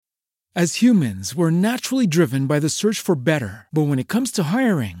As humans, we're naturally driven by the search for better. But when it comes to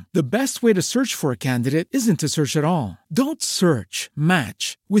hiring, the best way to search for a candidate isn't to search at all. Don't search,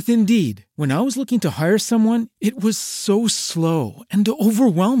 match with Indeed. When I was looking to hire someone, it was so slow and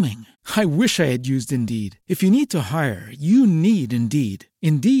overwhelming. I wish I had used Indeed. If you need to hire, you need Indeed.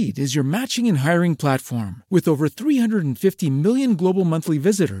 Indeed is your matching and hiring platform with over 350 million global monthly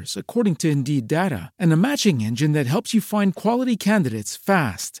visitors, according to Indeed data, and a matching engine that helps you find quality candidates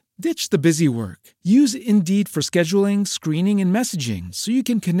fast. Ditch the busy work. Use Indeed for scheduling, screening, and messaging so you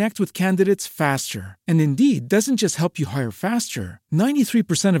can connect with candidates faster. And Indeed doesn't just help you hire faster.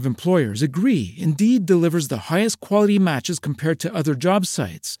 93% of employers agree Indeed delivers the highest quality matches compared to other job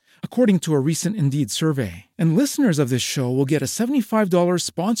sites, according to a recent Indeed survey. And listeners of this show will get a $75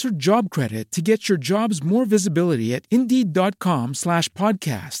 sponsored job credit to get your jobs more visibility at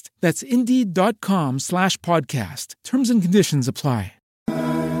Indeed.com/podcast. That's Indeed.com/podcast. Terms and conditions apply.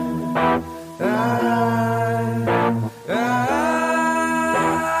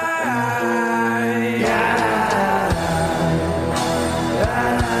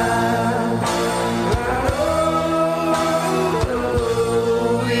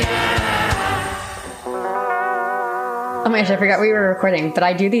 Oh my gosh, I forgot we were recording, but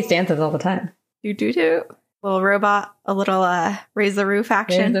I do these dances all the time. You do? Little robot, a little raise the roof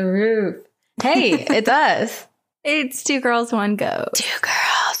action. Raise the roof. Hey, it's us. It's Two Girls, One Ghost. Two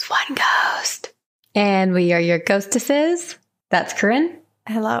Girls, One Ghost. And we are your ghostesses. That's Corinne.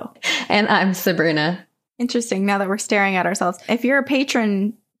 Hello. And I'm Sabrina. Interesting, now that we're staring at ourselves. If you're a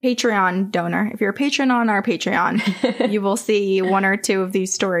Patreon donor, if you're a patron on our Patreon, you will see one or two of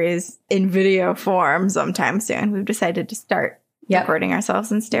these stories in video form sometime soon. We've decided to start recording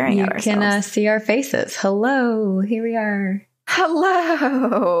ourselves and staring at ourselves. You can see our faces. Hello, here we are.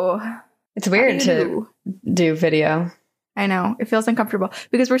 Hello. It's weird to do video. I know. It feels uncomfortable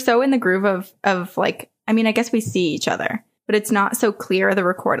because we're so in the groove of like, I mean, I guess we see each other, but it's not so clear the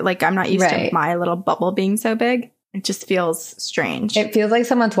record. Like I'm not used to my little bubble being so big. It just feels strange. It feels like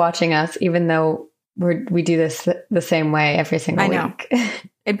someone's watching us, even though we do this the same way every single week.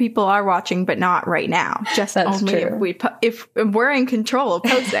 And people are watching, but not right now. Just That's only true. if we're in control of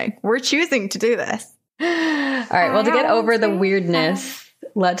posting. We're choosing to do this. All right. Well, to get over the weirdness,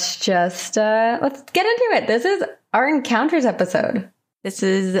 let's just let's get into it. This is our encounters episode. This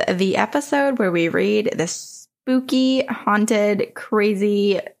is the episode where we read the spooky, haunted,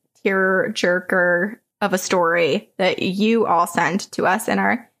 crazy tear jerker of a story that you all sent to us in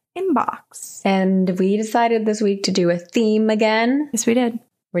our inbox. And we decided this week to do a theme again. Yes, we did.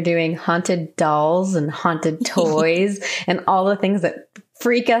 We're doing haunted dolls and haunted toys and all the things that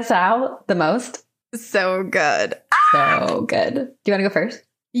freak us out the most. So good. So good. Do you want to go first?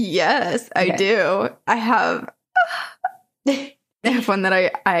 Yes, I do. I have one that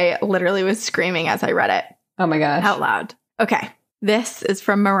I literally was screaming as I read it. Oh my gosh. Out loud. Okay. This is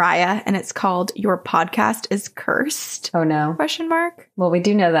from Mariah and it's called Your Podcast is Cursed. Oh no. ? Well, we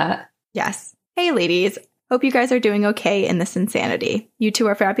do know that. Yes. Hey ladies. Hope you guys are doing okay in this insanity. You two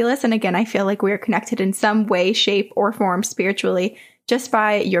are fabulous. And again, I feel like we are connected in some way, shape, or form spiritually just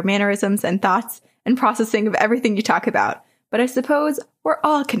by your mannerisms and thoughts and processing of everything you talk about. But I suppose we're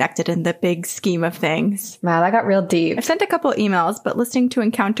all connected in the big scheme of things. Wow, that got real deep. I've sent a couple emails, but listening to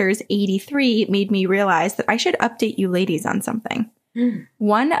Encounters 83 made me realize that I should update you ladies on something.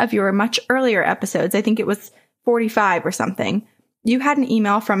 One of your much earlier episodes, I think it was 45 or something, you had an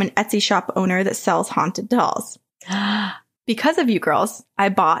email from an Etsy shop owner that sells haunted dolls. Because of you girls, I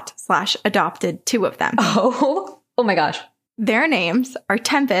bought/adopted 2 of them. Oh my gosh. Their names are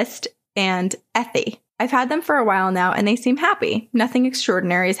Tempest and Ethy. I've had them for a while now and they seem happy. Nothing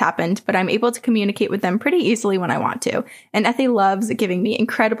extraordinary has happened, but I'm able to communicate with them pretty easily when I want to. And Ethy loves giving me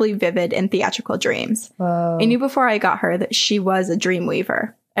incredibly vivid and theatrical dreams. Whoa. I knew before I got her that she was a dream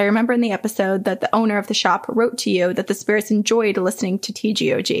weaver. I remember in the episode that the owner of the shop wrote to you that the spirits enjoyed listening to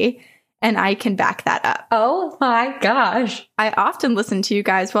TGOG, and I can back that up. Oh my gosh. I often listen to you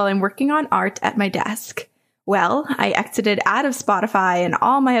guys while I'm working on art at my desk. Well, I exited out of Spotify and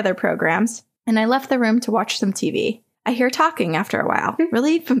all my other programs, and I left the room to watch some TV. I hear talking after a while.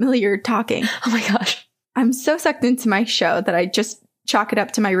 Really familiar talking. Oh my gosh. I'm so sucked into my show that I just chalk it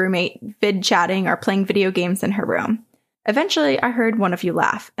up to my roommate vid chatting or playing video games in her room. Eventually, I heard one of you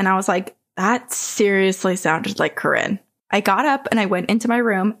laugh, and I was like, that seriously sounded like Corinne. I got up and I went into my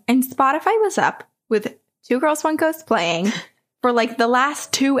room, and Spotify was up with Two Girls, One Ghost playing for like the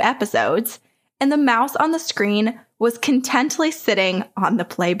last 2 episodes, and the mouse on the screen was contently sitting on the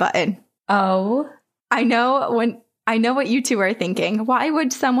play button. Oh. I know what you two are thinking. Why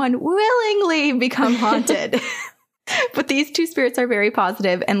would someone willingly become haunted? But these two spirits are very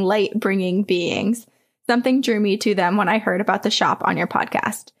positive and light-bringing beings. Something drew me to them when I heard about the shop on your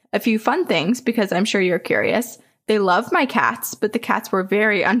podcast. A few fun things, because I'm sure you're curious. They love my cats, but the cats were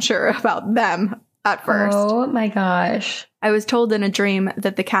very unsure about them at first. Oh my gosh. I was told in a dream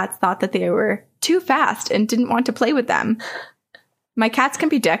that the cats thought that they were too fast and didn't want to play with them. My cats can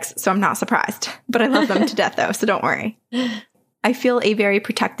be dicks, so I'm not surprised. But I love them to death, though, so don't worry. I feel a very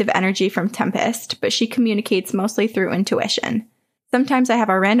protective energy from Tempest, but she communicates mostly through intuition. Sometimes I have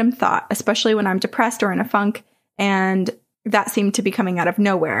a random thought, especially when I'm depressed or in a funk, and that seemed to be coming out of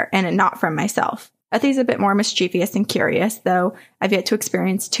nowhere and not from myself. Ethy's a bit more mischievous and curious, though I've yet to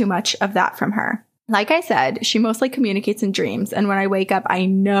experience too much of that from her. Like I said, she mostly communicates in dreams, and when I wake up, I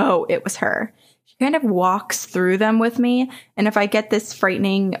know it was her. She kind of walks through them with me, and if I get this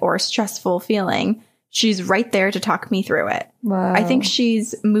frightening or stressful feeling, she's right there to talk me through it. Wow. I think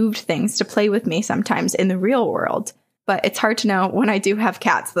she's moved things to play with me sometimes in the real world, but it's hard to know when I do have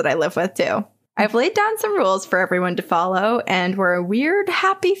cats that I live with too. I've laid down some rules for everyone to follow, and we're a weird,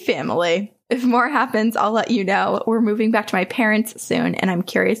 happy family. If more happens, I'll let you know. We're moving back to my parents soon, and I'm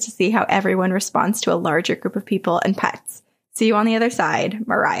curious to see how everyone responds to a larger group of people and pets. See you on the other side,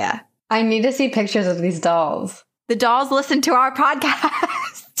 Mariah. I need to see pictures of these dolls. The dolls listen to our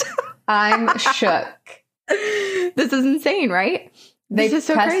podcast. I'm shook. This is insane, right? This is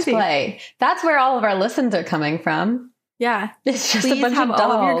so press crazy. Play. That's where all of our listens are coming from. Yeah. It's just Please a bunch have of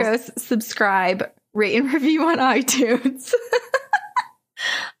dolls. all of your ghosts subscribe, rate and review on iTunes.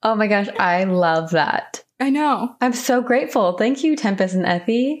 Oh my gosh, I love that. I know. I'm so grateful. Thank you, Tempest and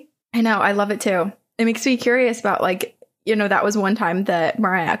Ethy. I know. I love it too. It makes me curious about, like, you know, that was one time that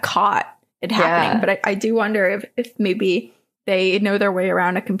Mariah caught it happening. Yeah. But I do wonder if maybe they know their way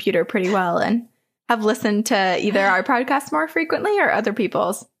around a computer pretty well and have listened to either our podcast more frequently or other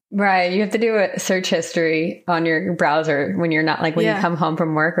people's. Right. You have to do a search history on your browser when you're not, like, when you come home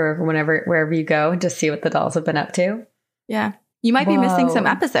from work or wherever you go, just see what the dolls have been up to. Yeah. You might be missing some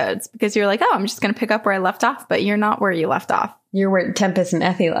episodes because you're like, oh, I'm just going to pick up where I left off, but you're not where you left off. You're where Tempest and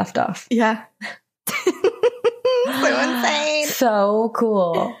Ethy left off. Yeah. So insane. So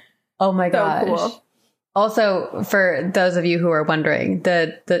cool. Oh my gosh. So cool. Also, for those of you who are wondering,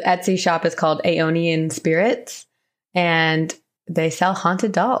 the Etsy shop is called Aeonian Spirits, and they sell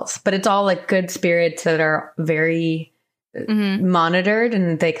haunted dolls, but it's all like good spirits that are very monitored,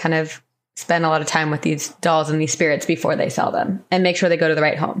 and they kind of spend a lot of time with these dolls and these spirits before they sell them and make sure they go to the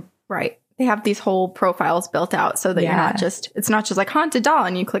right home. Right. They have these whole profiles built out so that it's not just like haunted doll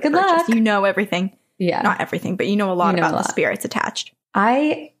and you click purchase. You know everything. Yeah. Not everything, but you know a lot about the spirits attached.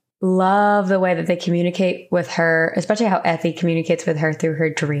 I love the way that they communicate with her, especially how Ethy communicates with her through her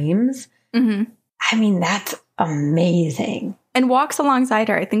dreams. Mm-hmm. I mean, that's amazing. And walks alongside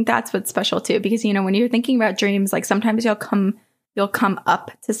her. I think that's what's special too, because, you know, when you're thinking about dreams, like sometimes you'll come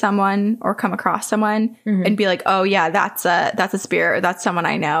up to someone or come across someone and be like, oh yeah, that's a spirit, or that's someone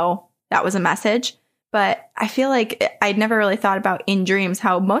I know. That was a message. But I feel like I'd never really thought about in dreams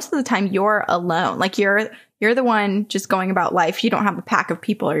how most of the time you're alone. Like you're the one just going about life. You don't have a pack of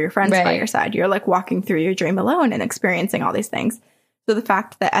people or your friends by your side. You're like walking through your dream alone and experiencing all these things. So the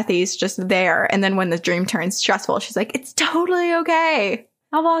fact that Ethy's just there, and then when the dream turns stressful, she's like, it's totally okay.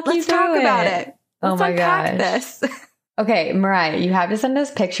 I'll walk you through it. Let's talk about it. Oh my gosh. This. Okay, Mariah, you have to send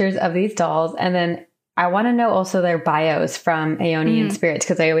us pictures of these dolls, and then I want to know also their bios from Aeonian Spirits,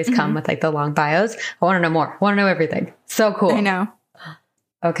 because they always come with like the long bios. I want to know more. I want to know everything. So cool. I know.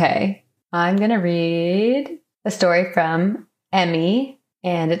 Okay, I'm going to read a story from Emmy,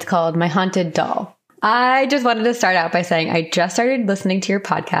 and it's called My Haunted Doll. I just wanted to start out by saying I just started listening to your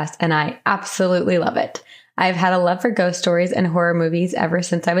podcast, and I absolutely love it. I've had a love for ghost stories and horror movies ever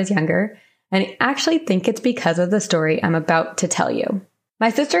since I was younger, and I actually think it's because of the story I'm about to tell you.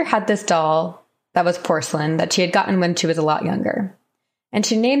 My sister had this doll that was porcelain that she had gotten when she was a lot younger, and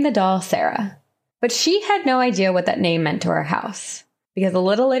she named the doll Sarah. But she had no idea what that name meant to our house, because a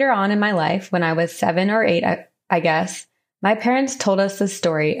little later on in my life, when I was 7 or 8, I guess, my parents told us this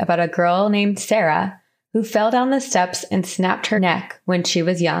story about a girl named Sarah who fell down the steps and snapped her neck when she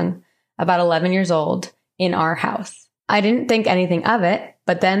was young, about 11 years old, in our house. I didn't think anything of it,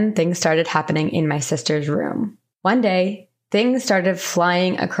 but then things started happening in my sister's room. One day, things started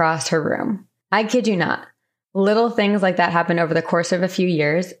flying across her room. I kid you not. Little things like that happened over the course of a few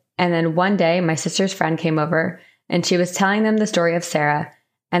years, and then one day my sister's friend came over and she was telling them the story of Sarah,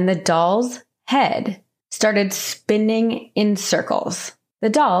 and the doll's head started spinning in circles. The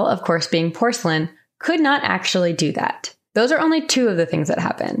doll, of course being porcelain, could not actually do that. Those are only 2 of the things that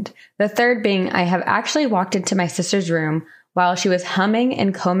happened. The third being I have actually walked into my sister's room while she was humming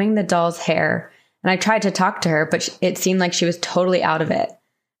and combing the doll's hair, And I tried to talk to her, but it seemed like she was totally out of it,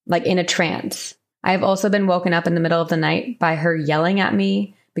 like in a trance. I have also been woken up in the middle of the night by her yelling at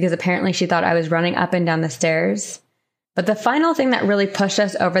me because apparently she thought I was running up and down the stairs. But the final thing that really pushed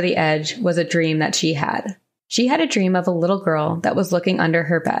us over the edge was a dream that she had. She had a dream of a little girl that was looking under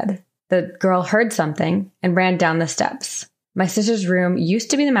her bed. The girl heard something and ran down the steps. My sister's room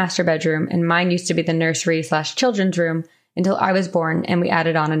used to be the master bedroom, and mine used to be the nursery/children's room until I was born and we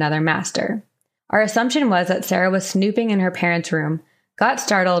added on another master. Our assumption was that Sarah was snooping in her parents' room, got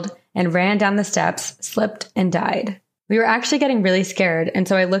startled, and ran down the steps, slipped, and died. We were actually getting really scared, and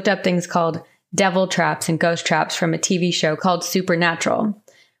so I looked up things called devil traps and ghost traps from a TV show called Supernatural.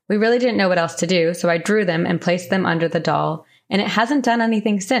 We really didn't know what else to do, so I drew them and placed them under the doll, and it hasn't done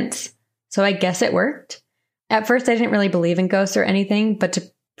anything since. So I guess it worked. At first, I didn't really believe in ghosts or anything, but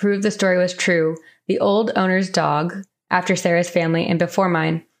to prove the story was true, the old owner's dog, after Sarah's family and before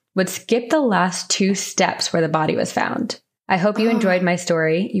mine, would skip the last 2 steps where the body was found. I hope you enjoyed my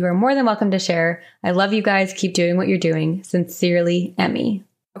story. You are more than welcome to share. I love you guys. Keep doing what you're doing. Sincerely, Emmy.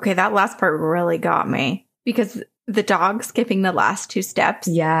 Okay, that last part really got me because the dog skipping the last 2 steps.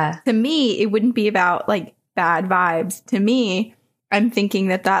 Yeah. To me, it wouldn't be about like bad vibes. To me, I'm thinking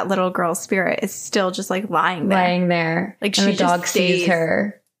that little girl's spirit is still just like lying there. Like and she the dog just stays. sees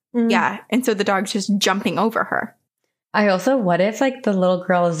her. Yeah. And so the dog's just jumping over her. I also, what if like the little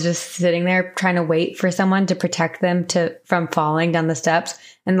girl is just sitting there trying to wait for someone to protect them from falling down the steps,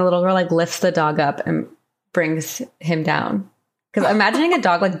 and the little girl like lifts the dog up and brings him down? Because imagining a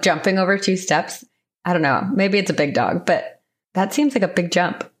dog like jumping over 2 steps, I don't know, maybe it's a big dog, but that seems like a big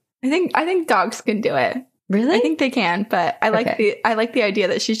jump. I think dogs can do it. Really? I think they can, but I like the idea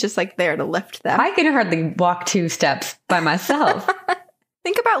that she's just like there to lift them. I can hardly walk 2 steps by myself.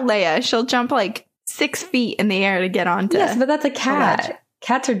 Think about Leia. She'll jump like 6 feet in the air to get onto. Yes, but that's a cat.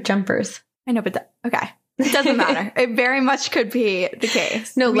 Cats are jumpers. I know, but okay. It doesn't matter. It very much could be the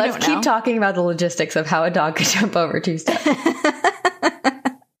case. No, let's keep talking about the logistics of how a dog could jump over 2 steps.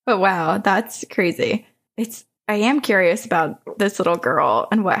 But wow, that's crazy. I am curious about this little girl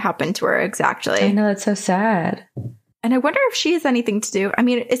and what happened to her exactly. I know, it's so sad. And I wonder if she has anything to do. I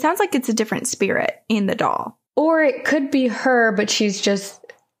mean, it sounds like it's a different spirit in the doll. Or it could be her, but she's just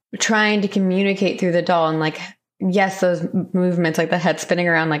trying to communicate through the doll. And like, yes, those movements, like the head spinning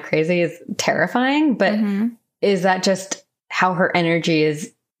around like crazy, is terrifying. But is that just how her energy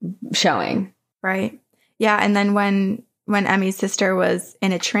is showing? Right. Yeah. And then when Emmy's sister was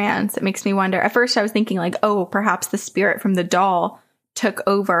in a trance, it makes me wonder. At first I was thinking like, oh, perhaps the spirit from the doll took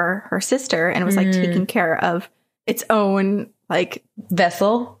over her sister and was like taking care of its own like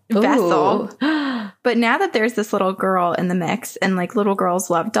vessel. But now that there's this little girl in the mix and like little girls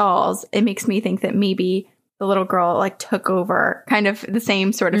love dolls, it makes me think that maybe the little girl like took over kind of the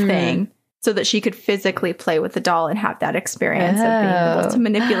same sort of thing so that she could physically play with the doll and have that experience of being able to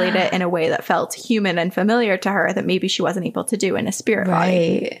manipulate it in a way that felt human and familiar to her that maybe she wasn't able to do in a spirit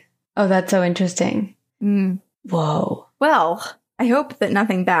body. Oh, that's so interesting. Whoa. Well, I hope that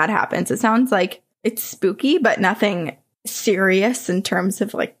nothing bad happens. It sounds like it's spooky, but nothing serious in terms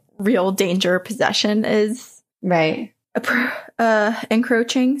of like real danger. Possession is right.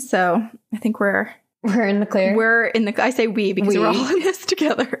 Encroaching. So I think we're in the clear. I say we because we're all in this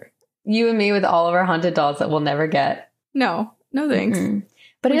together. You and me with all of our haunted dolls that we'll never get. No thanks.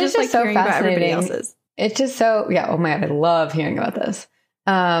 But it's just like so hearing about fascinating. everybody else's. It's just so, oh my God, I love hearing about this.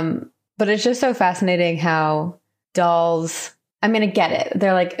 But it's just so fascinating how dolls, I mean, I get it.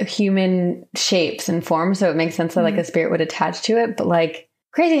 They're like human shapes and forms, so it makes sense that like a spirit would attach to it. But like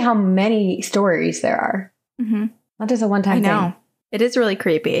crazy how many stories there are. Not just a one-time thing. I know. It is really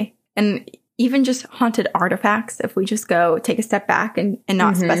creepy. And even just haunted artifacts, if we just go take a step back and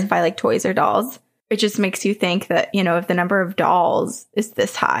not specify like toys or dolls, it just makes you think that, if the number of dolls is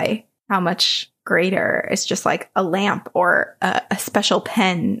this high, how much greater it's just like a lamp or a special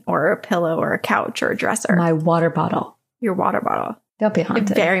pen or a pillow or a couch or a dresser. My water bottle. Your water bottle. Don't be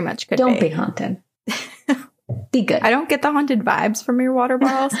haunted. It very much could Don't be haunted. Be good. I don't get the haunted vibes from your water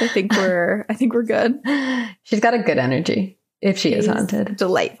bottle, so I think we're good. She's got a good energy. If she is haunted.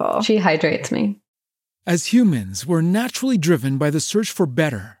 Delightful. She hydrates me. As humans, we're naturally driven by the search for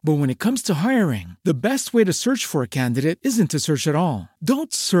better. But when it comes to hiring, the best way to search for a candidate isn't to search at all.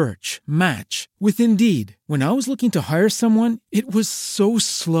 Don't search, match with Indeed. When I was looking to hire someone, it was so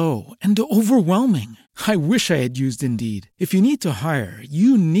slow and overwhelming. I wish I had used Indeed. If you need to hire,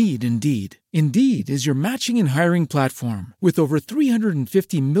 you need Indeed. Indeed is your matching and hiring platform with over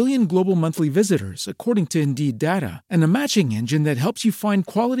 350 million global monthly visitors, according to Indeed data, and a matching engine that helps you find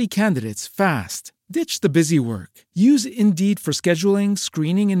quality candidates fast. Ditch the busy work. Use Indeed for scheduling,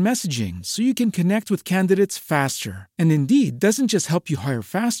 screening, and messaging so you can connect with candidates faster. And Indeed doesn't just help you hire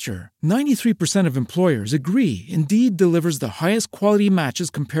faster. 93% of employers agree Indeed delivers the highest quality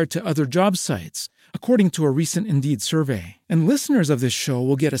matches compared to other job sites, according to a recent Indeed survey. And listeners of this show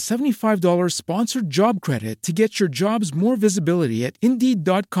will get a $75 sponsored job credit to get your jobs more visibility at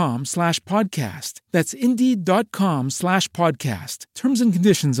Indeed.com/podcast. That's Indeed.com/podcast. Terms and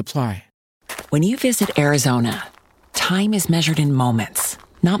conditions apply. When you visit Arizona, time is measured in moments,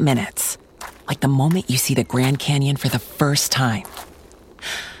 not minutes. Like the moment you see the Grand Canyon for the first time.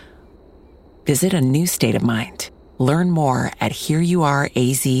 Visit a new state of mind. Learn more at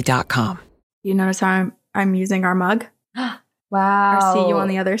hereyouareaz.com. You notice how I'm using our mug? Wow. Or see you on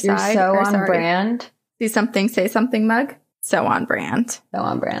the other side. You're so on brand. See something, say something mug. So on brand. So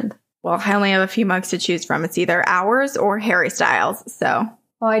on brand. Well, I only have a few mugs to choose from. It's either ours or Harry Styles. So.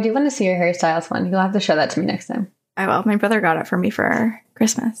 Oh, I do want to see your Harry Styles one. You'll have to show that to me next time. I will. My brother got it for me for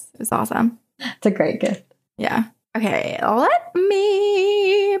Christmas. It was awesome. It's a great gift. Yeah. Okay. Let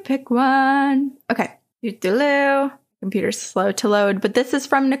me pick one. Okay. Doo-doo-doo. Computer's slow to load, but this is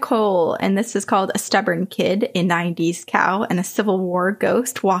from Nicole, and this is called A Stubborn Kid, a 90s Cow, and a Civil War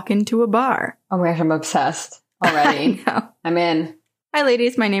Ghost Walk into a Bar. Oh my gosh, I'm obsessed already. I know. I'm in. Hi,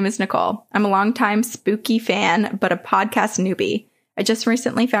 ladies. My name is Nicole. I'm a longtime spooky fan, but a podcast newbie. I just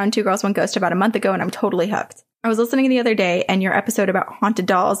recently found Two Girls, One Ghost about a month ago, and I'm totally hooked. I was listening the other day, and your episode about haunted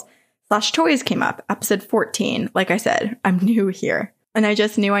dolls/toys came up, episode 14. Like I said, I'm new here, and I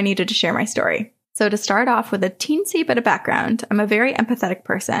just knew I needed to share my story. So to start off with a teensy bit of background, I'm a very empathetic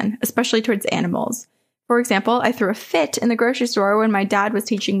person, especially towards animals. For example, I threw a fit in the grocery store when my dad was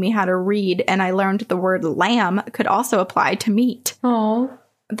teaching me how to read, and I learned the word lamb could also apply to meat. Oh.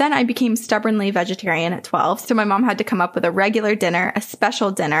 Then I became stubbornly vegetarian at 12, so my mom had to come up with a regular dinner, a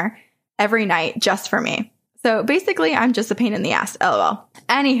special dinner, every night just for me. So basically, I'm just a pain in the ass, lol.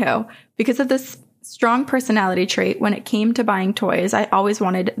 Anywho, because of this strong personality trait, when it came to buying toys, I always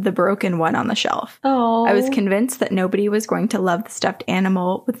wanted the broken one on the shelf. Oh. I was convinced that nobody was going to love the stuffed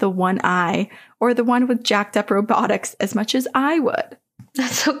animal with the one eye or the one with jacked up robotics as much as I would.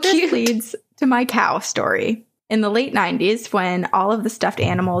 That's so This cute. leads to my cow story. In the late 90s, when all of the stuffed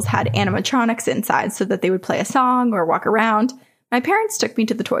animals had animatronics inside so that they would play a song or walk around, my parents took me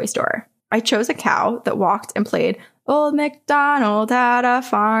to the toy store. I chose a cow that walked and played Old MacDonald Had a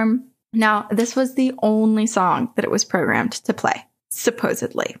Farm. Now, this was the only song that it was programmed to play,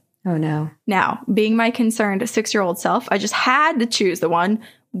 supposedly. Oh, no. Now, being my concerned 6-year-old self, I just had to choose the one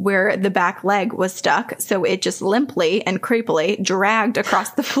where the back leg was stuck, so it just limply and creepily dragged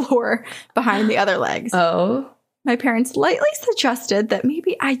across the floor behind the other legs. Oh. My parents lightly suggested that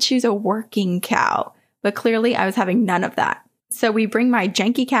maybe I choose a working cow, but clearly I was having none of that. So we bring my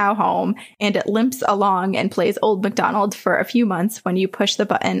janky cow home, and it limps along and plays Old MacDonald for a few months when you push the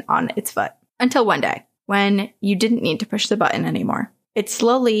button on its foot. Until one day, when you didn't need to push the button anymore. It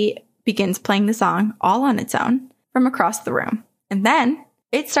slowly begins playing the song all on its own from across the room. And then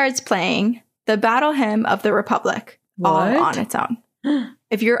it starts playing the Battle Hymn of the Republic all on its own.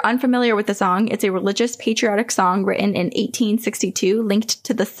 If you're unfamiliar with the song, it's a religious patriotic song written in 1862 linked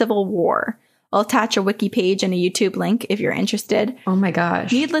to the Civil War. I'll attach a wiki page and a YouTube link if you're interested. Oh my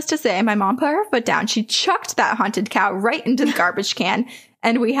gosh. Needless to say, my mom put her foot down. She chucked that haunted cow right into the garbage can,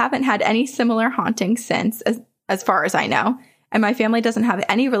 and we haven't had any similar hauntings since, as far as I know. And my family doesn't have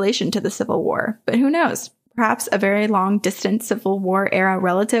any relation to the Civil War. But who knows? Perhaps a very long-distance Civil War era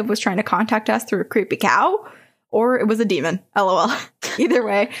relative was trying to contact us through a creepy cow, or it was a demon. LOL. Either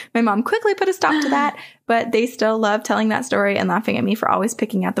way, my mom quickly put a stop to that, but they still love telling that story and laughing at me for always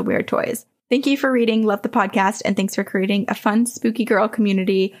picking out the weird toys. Thank you for reading, love the podcast, and thanks for creating a fun spooky girl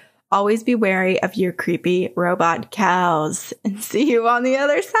community. Always be wary of your creepy robot cows. And see you on the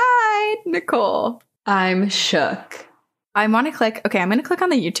other side, Nicole. I'm shook. I want to click. Okay, I'm going to click on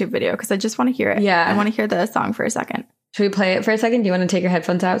the YouTube video because I just want to hear it. Yeah. I want to hear the song for a second. Should we play it for a second? Do you want to take your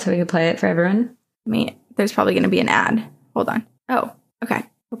headphones out so we can play it for everyone? There's probably going to be an ad. Hold on. Oh, okay.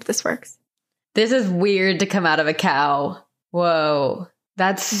 Hope this works. This is weird to come out of a cow. Whoa.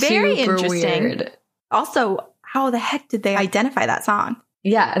 That's Very super interesting. weird. Also, how the heck did they identify that song?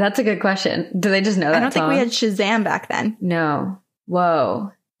 Yeah, that's a good question. Do they just know that I don't song? think we had Shazam back then. No.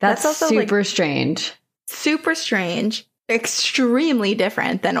 Whoa. That's also, super strange. Super strange. Extremely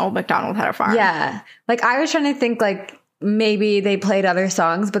different than Old MacDonald Had a Farm. Yeah. Like I was trying to think like maybe they played other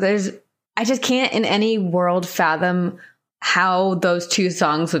songs, but I just can't in any world fathom how those two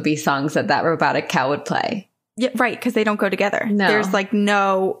songs would be songs that robotic cow would play. Yeah, right, because they don't go together. No. There's like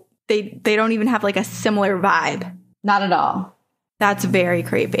no, they don't even have like a similar vibe. Not at all. That's very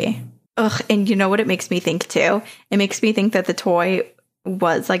creepy. Ugh, and you know what it makes me think too? It makes me think that the toy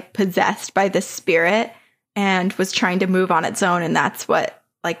was like possessed by the spirit and was trying to move on its own, and that's what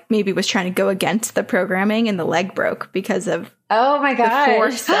like maybe was trying to go against the programming, and the leg broke because of Oh my gosh. the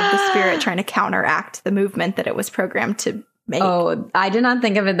force of the spirit trying to counteract the movement that it was programmed to make. Oh, I did not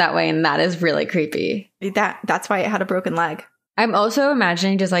think of it that way, and that is really creepy. That's why it had a broken leg. I'm also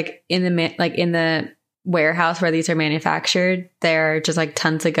imagining just like in the warehouse where these are manufactured, there are just like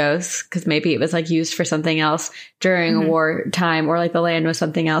tons of ghosts because maybe it was like used for something else during a war time, or like the land was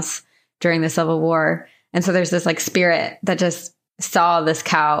something else during the Civil War. And so there's this like spirit that just saw this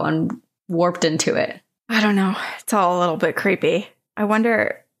cow and warped into it. I don't know. It's all a little bit creepy. I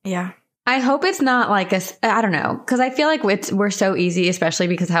wonder. Yeah. I hope it's not like I don't know, because I feel like we're so easy, especially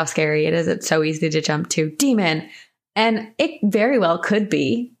because how scary it is. It's so easy to jump to demon. And it very well could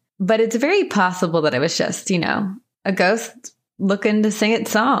be, but it's very possible that it was just, a ghost looking to sing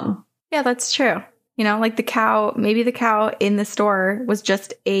its song. Yeah, that's true. Like the cow, maybe the cow in the store was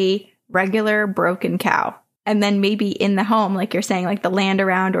just a regular broken cow. And then maybe in the home, like you're saying, like the land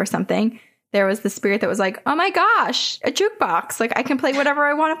around or something, there was the spirit that was like, oh my gosh, a jukebox. Like I can play whatever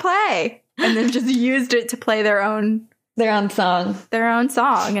I want to play. And then just used it to play their own song.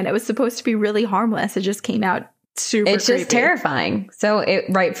 And it was supposed to be really harmless. It just came out super It's creepy. just terrifying. So it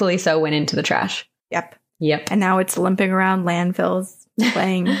rightfully so went into the trash. Yep. Yep. And now it's limping around landfills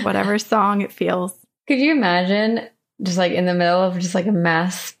playing whatever song it feels. Could you imagine just like in the middle of just like a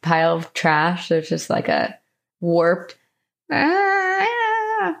mass pile of trash, there's just like a warped.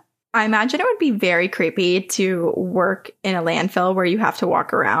 I imagine it would be very creepy to work in a landfill where you have to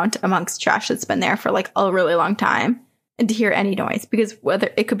walk around amongst trash that's been there for like a really long time and to hear any noise, because whether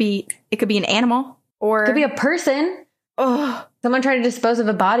it could be an animal or It could be a person. Oh, Someone tried to dispose of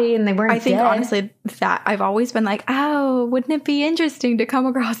a body and they weren't I think dead. honestly that I've always been like, oh, wouldn't it be interesting to come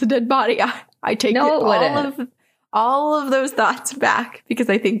across a dead body? I take all of those thoughts back, because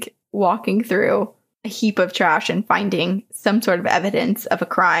I think walking through a heap of trash and finding some sort of evidence of a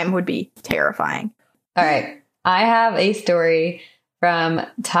crime would be terrifying. All right. I have a story from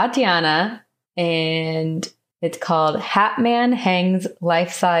Tatiana, and it's called Hat Man Hangs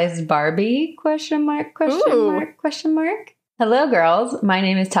Life-Size Barbie? ? Hello, girls. My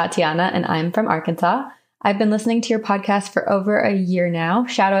name is Tatiana, and I'm from Arkansas. I've been listening to your podcast for over a year now.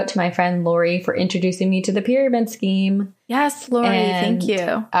 Shout out to my friend Lori for introducing me to the pyramid scheme. Yes, Lori, thank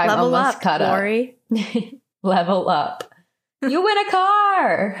you. I'm Level almost up, caught up. Lori. Level up. You win a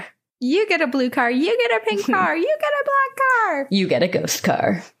car. You get a blue car. You get a pink car. You get a black car. You get a ghost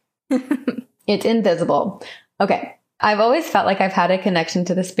car. It's invisible. Okay. I've always felt like I've had a connection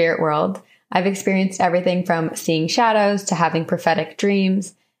to the spirit world. I've experienced everything from seeing shadows to having prophetic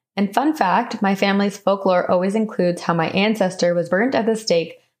dreams. And fun fact, my family's folklore always includes how my ancestor was burnt at the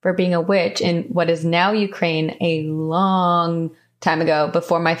stake for being a witch in what is now Ukraine a long time ago,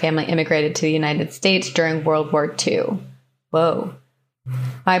 before my family immigrated to the United States during World War II. Whoa.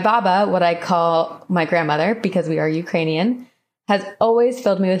 My Baba, what I call my grandmother because we are Ukrainian, has always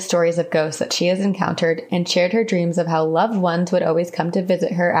filled me with stories of ghosts that she has encountered and shared her dreams of how loved ones would always come to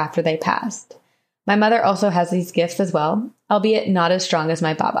visit her after they passed. My mother also has these gifts as well, albeit not as strong as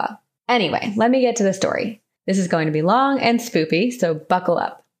my Baba. Anyway, let me get to the story. This is going to be long and spoopy, so buckle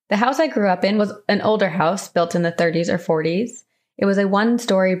up. The house I grew up in was an older house built in the 30s or 40s. It was a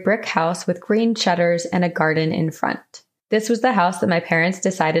one-story brick house with green shutters and a garden in front. This was the house that my parents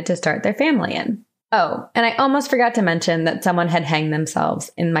decided to start their family in. Oh, and I almost forgot to mention that someone had hanged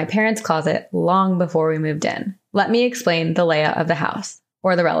themselves in my parents' closet long before we moved in. Let me explain the layout of the house,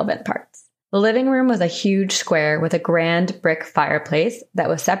 or the relevant parts. The living room was a huge square with a grand brick fireplace that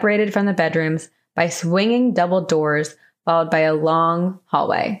was separated from the bedrooms by swinging double doors, followed by a long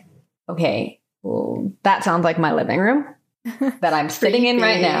hallway. Okay, well, that sounds like my living room that I'm sitting in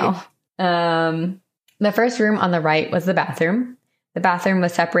right now. The first room on the right was the bathroom. The bathroom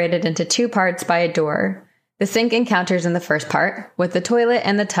was separated into two parts by a door. The sink and counters in the first part, with the toilet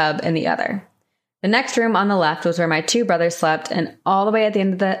and the tub in the other. The next room on the left was where my two brothers slept, and all the way at the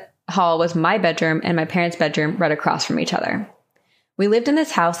end of the hall was my bedroom and my parents' bedroom right across from each other. We lived in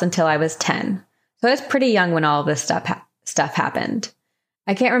this house until I was 10, so I was pretty young when all of this stuff happened.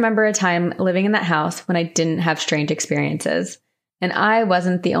 I can't remember a time living in that house when I didn't have strange experiences, and I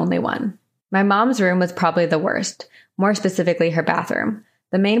wasn't the only one. My mom's room was probably the worst, more specifically her bathroom.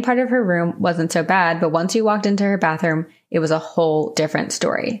 The main part of her room wasn't so bad, but once you walked into her bathroom, it was a whole different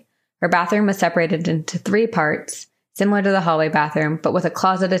story. Her bathroom was separated into three parts, similar to the hallway bathroom, but with a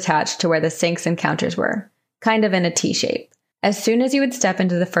closet attached to where the sinks and counters were, kind of in a T shape. As soon as you would step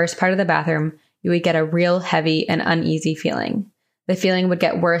into the first part of the bathroom, you would get a real heavy and uneasy feeling. The feeling would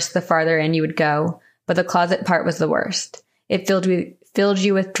get worse the farther in you would go, but the closet part was the worst. It filled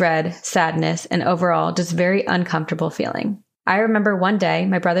you with dread, sadness, and overall just very uncomfortable feeling. I remember one day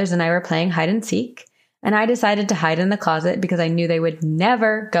my brothers and I were playing hide and seek, and I decided to hide in the closet because I knew they would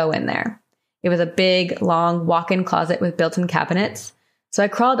never go in there. It was a big, long walk-in closet with built-in cabinets, so I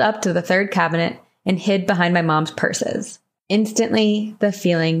crawled up to the third cabinet and hid behind my mom's purses. Instantly, the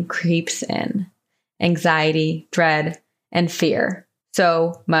feeling creeps in. Anxiety, dread, and fear.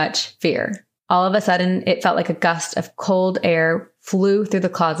 So much fear. All of a sudden, it felt like a gust of cold air flew through the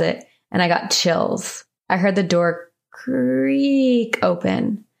closet, and I got chills. I heard the door creak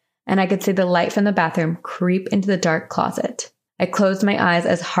open, and I could see the light from the bathroom creep into the dark closet. I closed my eyes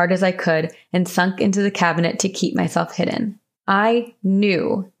as hard as I could and sunk into the cabinet to keep myself hidden. I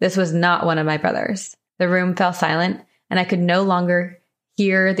knew this was not one of my brothers. The room fell silent, and I could no longer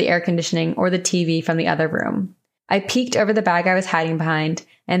hear the air conditioning or the TV from the other room. I peeked over the bag I was hiding behind,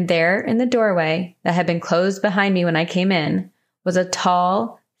 and there in the doorway that had been closed behind me when I came in was a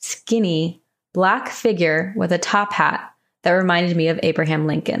tall, skinny, black figure with a top hat that reminded me of Abraham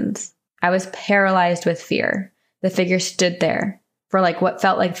Lincoln's. I was paralyzed with fear. The figure stood there for what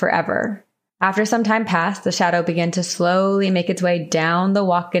felt like forever. After some time passed, the shadow began to slowly make its way down the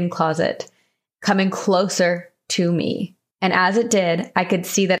walk-in closet, coming closer to me. And as it did, I could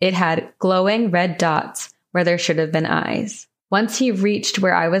see that it had glowing red dots where there should have been eyes. Once he reached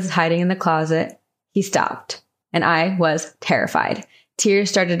where I was hiding in the closet, he stopped, and I was terrified. Tears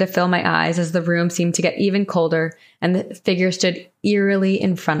started to fill my eyes as the room seemed to get even colder, and the figure stood eerily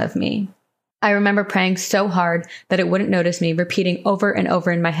in front of me. I remember praying so hard that it wouldn't notice me, repeating over and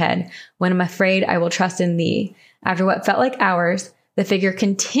over in my head, "When I'm afraid, I will trust in thee." After what felt like hours, the figure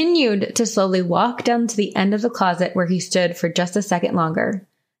continued to slowly walk down to the end of the closet where he stood for just a second longer,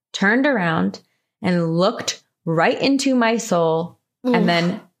 turned around, and looked right into my soul, and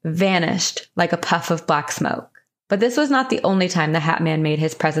then vanished like a puff of black smoke. But this was not the only time the Hat Man made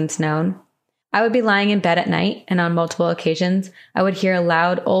his presence known. I would be lying in bed at night, and on multiple occasions, I would hear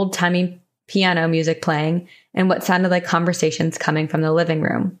loud, old-timey piano music playing and what sounded like conversations coming from the living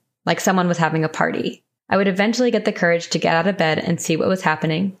room, like someone was having a party. I would eventually get the courage to get out of bed and see what was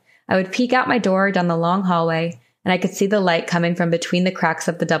happening. I would peek out my door down the long hallway, and I could see the light coming from between the cracks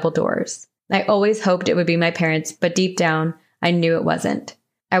of the double doors. I always hoped it would be my parents, but deep down, I knew it wasn't.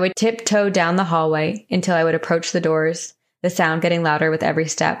 I would tiptoe down the hallway until I would approach the doors, the sound getting louder with every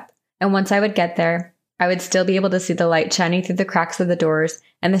step. And once I would get there, I would still be able to see the light shining through the cracks of the doors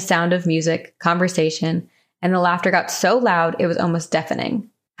and the sound of music, conversation, and the laughter got so loud it was almost deafening.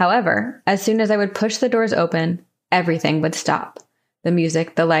 However, as soon as I would push the doors open, everything would stop. The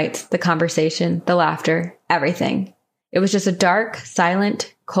music, the lights, the conversation, the laughter, everything. It was just a dark,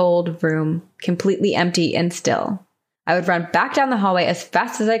 silent, cold room, completely empty and still. I would run back down the hallway as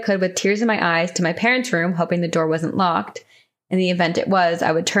fast as I could with tears in my eyes to my parents' room, hoping the door wasn't locked. In the event it was,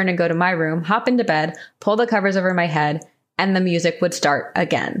 I would turn and go to my room, hop into bed, pull the covers over my head, and the music would start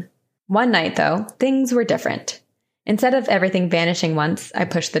again. One night, though, things were different. Instead of everything vanishing once I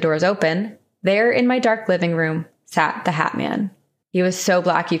pushed the doors open, there in my dark living room sat the Hat Man. He was so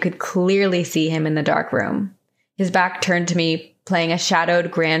black you could clearly see him in the dark room. His back turned to me, playing a shadowed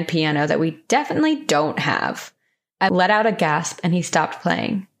grand piano that we definitely don't have. I let out a gasp and he stopped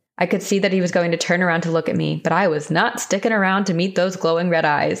playing. I could see that he was going to turn around to look at me, but I was not sticking around to meet those glowing red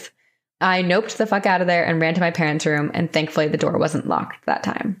eyes. I noped the fuck out of there and ran to my parents' room, and thankfully the door wasn't locked that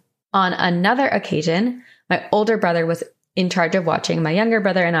time. On another occasion, my older brother was in charge of watching my younger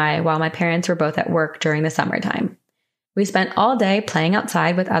brother and I while my parents were both at work during the summertime. We spent all day playing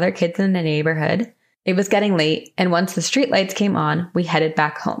outside with other kids in the neighborhood. It was getting late, and once the streetlights came on, we headed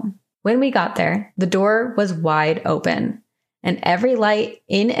back home. When we got there, the door was wide open, and every light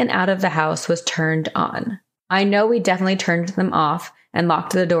in and out of the house was turned on. I know we definitely turned them off and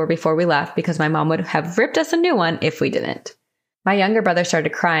locked the door before we left because my mom would have ripped us a new one if we didn't. My younger brother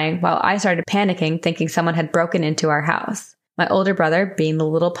started crying while I started panicking, thinking someone had broken into our house. My older brother, being the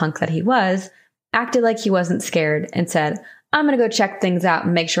little punk that he was, acted like he wasn't scared and said, "I'm going to go check things out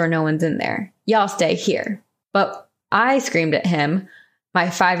and make sure no one's in there. Y'all stay here." But I screamed at him, my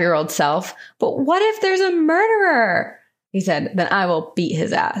 5-year-old self, "But what if there's a murderer?" He said, "Then I will beat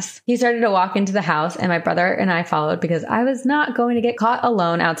his ass." He started to walk into the house, and my brother and I followed because I was not going to get caught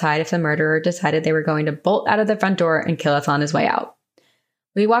alone outside if the murderer decided they were going to bolt out of the front door and kill us on his way out.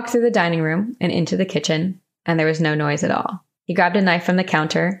 We walked through the dining room and into the kitchen, and there was no noise at all. He grabbed a knife from the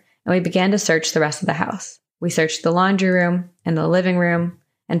counter, and we began to search the rest of the house. We searched the laundry room and the living room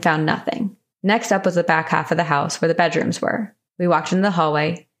and found nothing. Next up was the back half of the house where the bedrooms were. We walked into the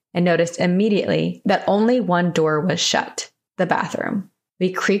hallway and noticed immediately that only one door was shut. the bathroom.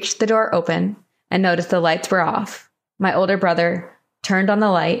 We creaked the door open and noticed the lights were off. My older brother turned on the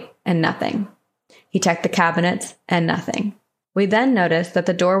light and nothing. He checked the cabinets and nothing. We then noticed that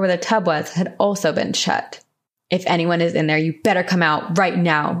the door where the tub was had also been shut. If anyone is in there, you better come out right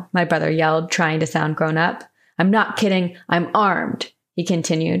now, my brother yelled, trying to sound grown up. I'm not kidding. I'm armed, he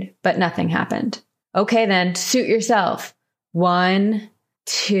continued, but nothing happened. Okay then, suit yourself. 1,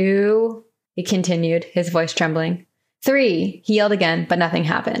 2, he continued, his voice trembling. 3, he yelled again, but nothing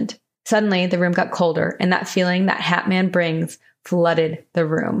happened. Suddenly, the room got colder, and that feeling that Hat Man brings flooded the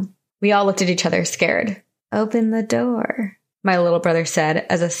room. We all looked at each other, scared. Open the door, my little brother said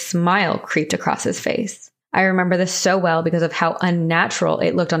as a smile creeped across his face. I remember this so well because of how unnatural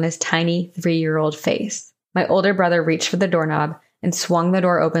it looked on his tiny 3-year-old face. My older brother reached for the doorknob and swung the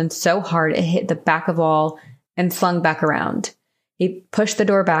door open so hard it hit the back of wall and slung back around. He pushed the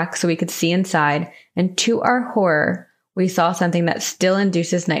door back so we could see inside, and to our horror, we saw something that still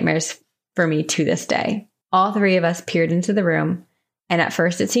induces nightmares for me to this day. All 3 of us peered into the room, and at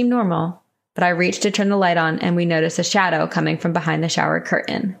first it seemed normal, but I reached to turn the light on and we noticed a shadow coming from behind the shower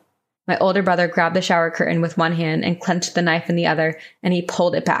curtain. My older brother grabbed the shower curtain with one hand and clenched the knife in the other, and he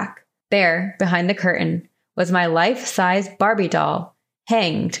pulled it back. There, behind the curtain, was my life-size Barbie doll,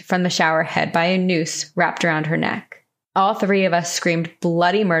 hanged from the shower head by a noose wrapped around her neck. All 3 of us screamed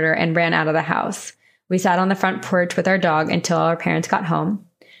bloody murder and ran out of the house. We sat on the front porch with our dog until our parents got home.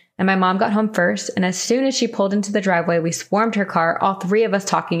 And my mom got home first, and as soon as she pulled into the driveway, we swarmed her car, all 3 of us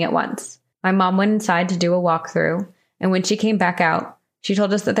talking at once. My mom went inside to do a walkthrough, and when she came back out, she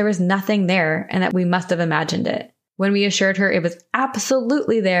told us that there was nothing there and that we must have imagined it. When we assured her it was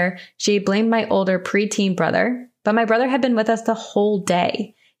absolutely there, she blamed my older preteen brother, but my brother had been with us the whole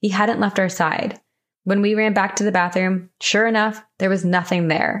day. He hadn't left our side. When we ran back to the bathroom, sure enough, there was nothing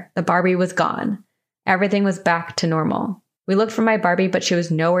there. The Barbie was gone. Everything was back to normal. We looked for my Barbie, but she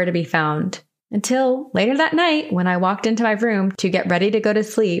was nowhere to be found. Until later that night, when I walked into my room to get ready to go to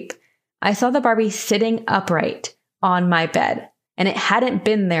sleep, I saw the Barbie sitting upright on my bed, and it hadn't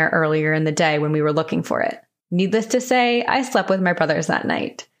been there earlier in the day when we were looking for it. Needless to say, I slept with my brothers that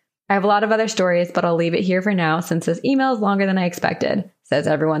night. I have a lot of other stories, but I'll leave it here for now since this email is longer than I expected, says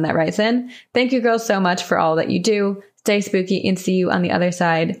everyone that writes in. Thank you girls so much for all that you do. Stay spooky and see you on the other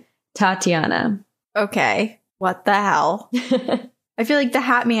side. Tatiana. Okay. What the hell? I feel like the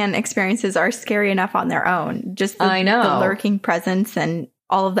Hat Man experiences are scary enough on their own. Just the lurking presence and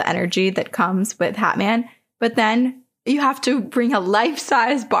all of the energy that comes with Hat Man. But then you have to bring a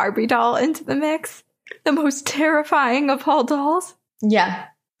life-size Barbie doll into the mix. The most terrifying of all dolls. Yeah.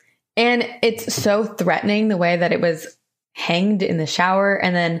 And it's so threatening the way that it was hanged in the shower.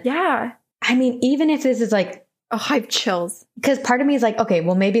 And then, yeah. I mean, even if this is like, oh, I have chills. Because part of me is like, okay,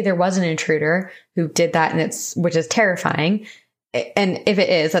 well, maybe there was an intruder who did that, and which is terrifying. And if it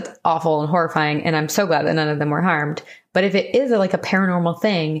is, that's awful and horrifying. And I'm so glad that none of them were harmed. But if it is like a paranormal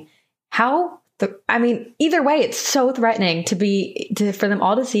thing, either way, it's so threatening for them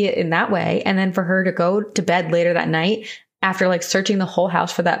all to see it in that way. And then for her to go to bed later that night after like searching the whole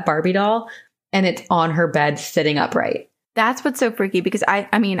house for that Barbie doll, and it's on her bed sitting upright. That's what's so freaky, because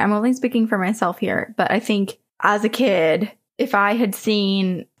I mean, I'm only speaking for myself here, but I think as a kid, if I had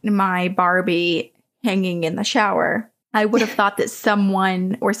seen my Barbie hanging in the shower, I would have thought that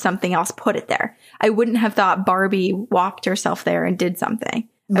someone or something else put it there. I wouldn't have thought Barbie walked herself there and did something.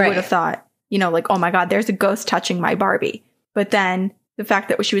 I would have thought, like, oh my God, there's a ghost touching my Barbie. But then the fact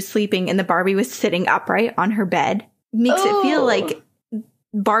that she was sleeping and the Barbie was sitting upright on her bed makes it feel like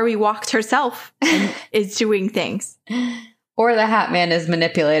Barbie walked herself and is doing things. Or the Hat Man is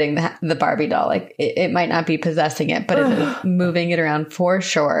manipulating the Barbie doll. Like it might not be possessing it, but it is moving it around for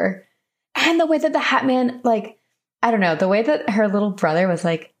sure. And the way that the Hat Man, like, I don't know, the way that her little brother was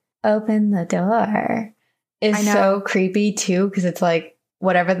like, open the door is so creepy too. Because it's like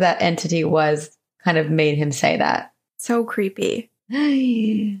whatever that entity was kind of made him say that. So creepy.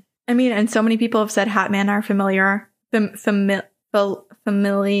 I mean, and so many people have said Hat Man are familiar. Familial.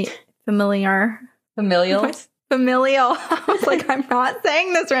 I was like, I'm not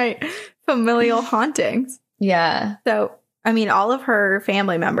saying this right. Familial hauntings. Yeah. So, I mean, all of her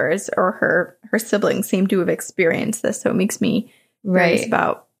family members or her siblings seem to have experienced this. So it makes me curious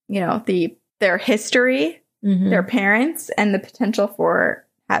about, their history, their parents, and the potential for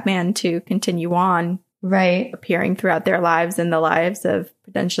Hat Man to continue on. Right. Appearing throughout their lives and the lives of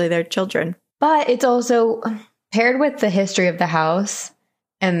potentially their children. But it's also paired with the history of the house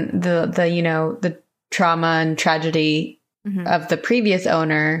and the trauma and tragedy of the previous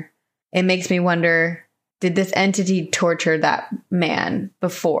owner. It makes me wonder, did this entity torture that man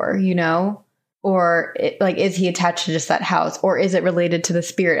before, Or is he attached to just that house? Or is it related to the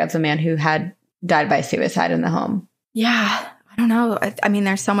spirit of the man who had died by suicide in the home? Yeah, I don't know. I mean,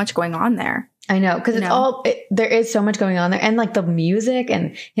 there's so much going on there. I know, because there is so much going on there. And like the music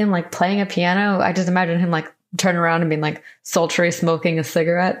and him like playing a piano. I just imagine him like turning around and being like sultry smoking a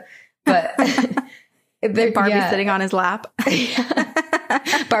cigarette. But Barbie sitting on his lap.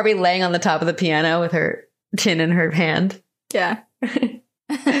 Barbie laying on the top of the piano with her chin in her hand. Yeah.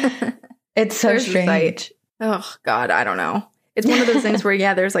 It's so strange. Oh, God, I don't know. It's one of those things where,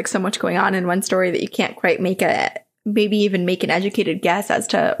 there's like so much going on in one story that you can't quite maybe even make an educated guess as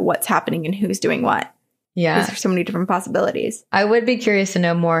to what's happening and who's doing what. Yeah. Because there's so many different possibilities. I would be curious to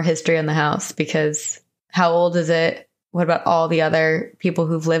know more history on the house, because how old is it? What about all the other people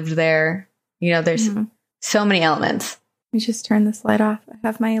who've lived there? There's so many elements. Let me just turn this light off. I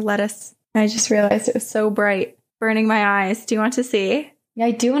have my lettuce. I just realized it was so bright, burning my eyes. Do you want to see? Yeah,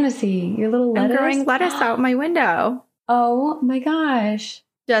 I do want to see your little lettuce. I'm growing lettuce out my window. Oh my gosh.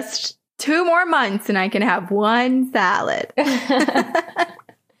 Just 2 more months and I can have one salad.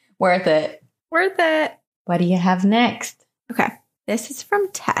 Worth it. Worth it. What do you have next? Okay. This is from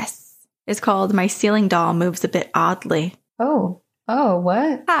Tess. It's called My Ceiling Doll Moves a Bit Oddly. Oh,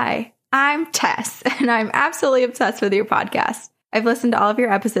 what? Hi, I'm Tess, and I'm absolutely obsessed with your podcast. I've listened to all of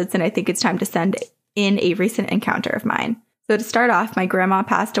your episodes, and I think it's time to send in a recent encounter of mine. So to start off, my grandma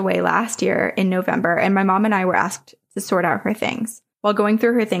passed away last year in November, and my mom and I were asked to sort out her things. While going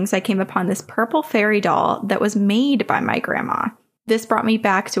through her things, I came upon this purple fairy doll that was made by my grandma. This brought me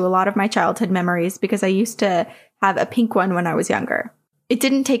back to a lot of my childhood memories because I used to have a pink one when I was younger. It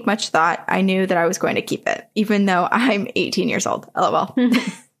didn't take much thought. I knew that I was going to keep it, even though I'm 18 years old. LOL.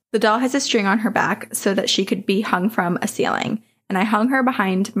 The doll has a string on her back so that she could be hung from a ceiling. And I hung her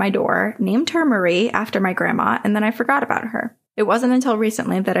behind my door, named her Marie after my grandma, and then I forgot about her. It wasn't until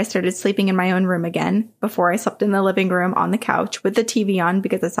recently that I started sleeping in my own room again, before I slept in the living room on the couch with the TV on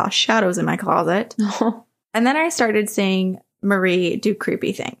because I saw shadows in my closet. And then I started seeing Marie do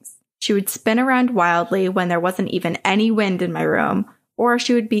creepy things. She would spin around wildly when there wasn't even any wind in my room, or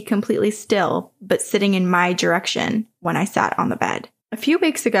she would be completely still, but sitting in my direction when I sat on the bed. A few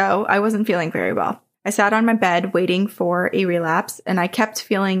weeks ago, I wasn't feeling very well. I sat on my bed waiting for a relapse, and I kept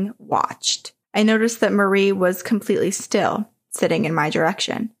feeling watched. I noticed that Marie was completely still, sitting in my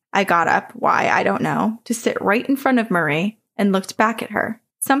direction. I got up, why, I don't know, to sit right in front of Marie and looked back at her.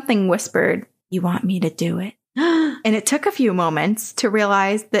 Something whispered, "You want me to do it?" And it took a few moments to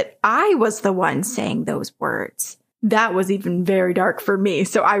realize that I was the one saying those words. That was even very dark for me,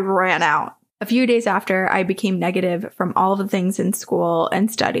 so I ran out. A few days after, I became negative from all the things in school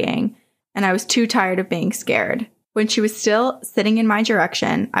and studying, and I was too tired of being scared. When she was still sitting in my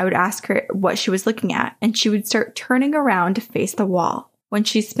direction, I would ask her what she was looking at, and she would start turning around to face the wall. When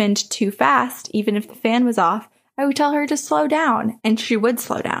she spinned too fast, even if the fan was off, I would tell her to slow down, and she would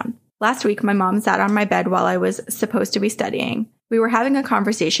slow down. Last week, my mom sat on my bed while I was supposed to be studying. We were having a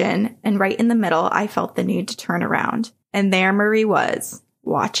conversation, and right in the middle, I felt the need to turn around. And there Marie was,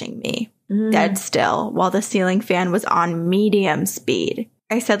 watching me, dead still, while the ceiling fan was on medium speed.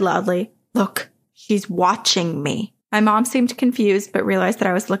 I said loudly, "Look, she's watching me." My mom seemed confused, but realized that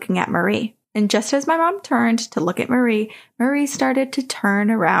I was looking at Marie. And just as my mom turned to look at Marie, Marie started to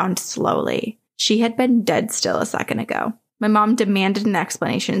turn around slowly. She had been dead still a second ago. My mom demanded an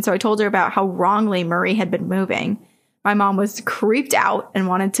explanation, so I told her about how wrongly Marie had been moving. My mom was creeped out and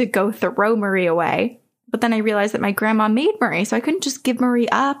wanted to go throw Marie away. But then I realized that my grandma made Marie, so I couldn't just give Marie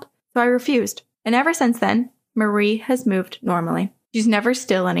up. So I refused. And ever since then, Marie has moved normally. She's never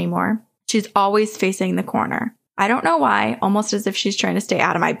still anymore. She's always facing the corner. I don't know why, almost as if she's trying to stay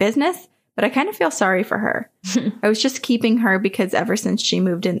out of my business, but I kind of feel sorry for her. I was just keeping her because ever since she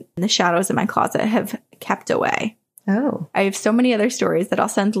moved in, the shadows in my closet have kept away. Oh. I have so many other stories that I'll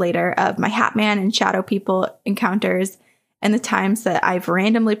send later of my Hatman and shadow people encounters and the times that I've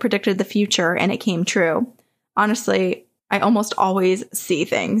randomly predicted the future and it came true. Honestly, I almost always see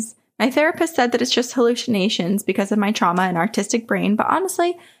things. My therapist said that it's just hallucinations because of my trauma and artistic brain, but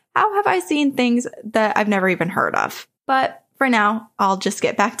honestly, how have I seen things that I've never even heard of? But for now, I'll just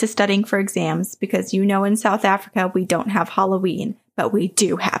get back to studying for exams because in South Africa, we don't have Halloween, but we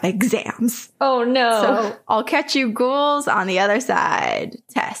do have exams. Oh, no. So I'll catch you ghouls on the other side.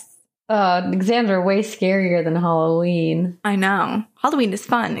 Tess. Exams are way scarier than Halloween. I know. Halloween is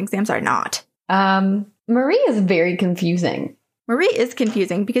fun. Exams are not. Marie is very confusing. Marie is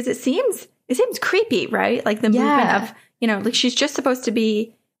confusing because it seems creepy, right? Like the movement of, like she's just supposed to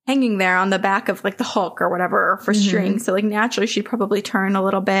be hanging there on the back of like the Hulk or whatever for string. So like naturally she'd probably turn a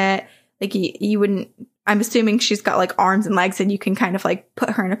little bit. Like you wouldn't, I'm assuming she's got like arms and legs and you can kind of like put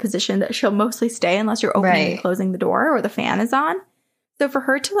her in a position that she'll mostly stay unless you're opening and closing the door or the fan is on. So for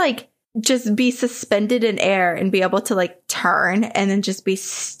her to like just be suspended in air and be able to like turn and then just be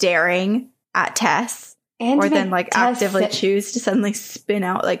staring at Tess or then like actively choose to suddenly spin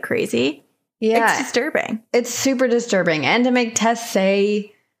out like crazy. Yeah. It's disturbing. It's super disturbing. And to make Tess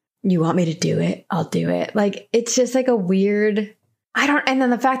say, you want me to do it? I'll do it. Like, it's just like a weird, and then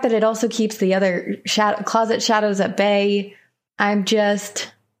the fact that it also keeps the other closet shadows at bay. She's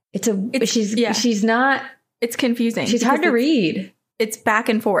not. It's confusing. She's hard to read. It's back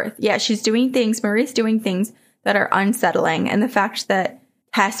and forth. Yeah, she's doing things. Marie's doing things that are unsettling. And the fact that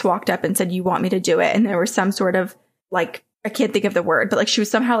Tess walked up and said, you want me to do it? And there was some sort of like, I can't think of the word, but like she was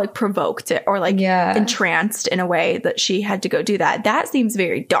somehow like provoked or like entranced in a way that she had to go do that. That seems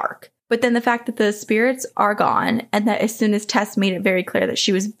very dark. But then the fact that the spirits are gone and that as soon as Tess made it very clear that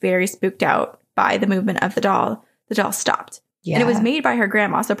she was very spooked out by the movement of the doll stopped. Yeah. And it was made by her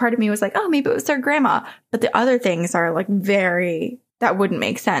grandma. So part of me was like, oh, maybe it was her grandma. But the other things are like that wouldn't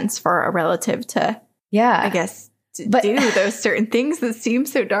make sense for a relative to, I guess, do those certain things that seem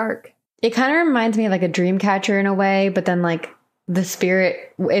so dark. It kind of reminds me of like a dream catcher in a way, but then like the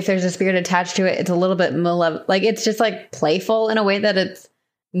spirit, if there's a spirit attached to it, it's a little bit like it's just like playful in a way that it's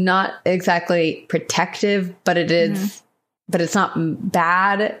not exactly protective, but it is, but it's not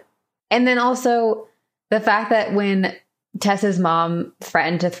bad. And then also the fact that when Tess's mom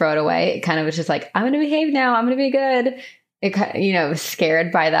threatened to throw it away, it kind of was just like, I'm going to behave now. I'm going to be good. It,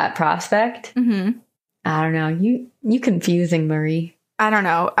 scared by that prospect. Mm-hmm. I don't know. You confusing, Marie. I don't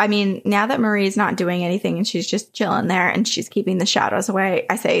know. I mean, now that Marie's not doing anything and she's just chilling there and she's keeping the shadows away,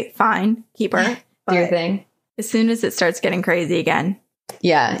 I say, fine, keep her. Do your thing. As soon as it starts getting crazy again.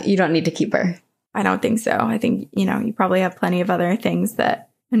 Yeah, you don't need to keep her. I don't think so. I think, you probably have plenty of other things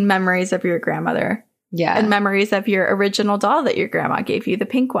and memories of your grandmother. Yeah. And memories of your original doll that your grandma gave you, the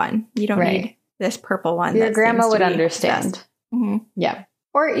pink one. You don't need this purple one. Your grandma would understand. Mm-hmm. Yeah.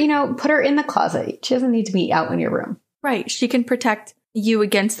 Or, put her in the closet. She doesn't need to be out in your room. Right. She can protect you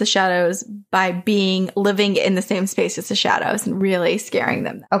against the shadows by living in the same space as the shadows and really scaring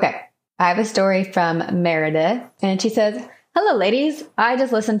them. Okay. I have a story from Meredith and she says, hello, ladies. I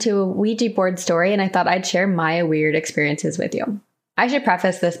just listened to a Ouija board story and I thought I'd share my weird experiences with you. I should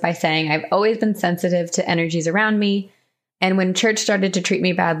preface this by saying I've always been sensitive to energies around me. And when church started to treat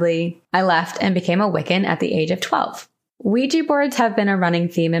me badly, I left and became a Wiccan at the age of 12. Ouija boards have been a running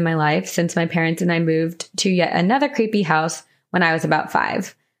theme in my life since my parents and I moved to yet another creepy house when I was about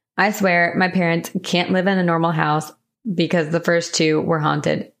 5. I swear my parents can't live in a normal house because the first 2 were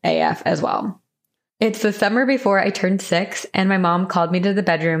haunted AF as well. It's the summer before I turned 6 and my mom called me to the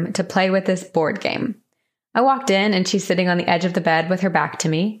bedroom to play with this board game. I walked in and she's sitting on the edge of the bed with her back to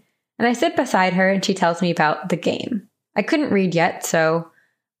me, and I sit beside her and she tells me about the game. I couldn't read yet, so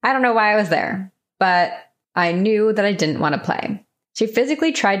I don't know why I was there, but I knew that I didn't want to play. She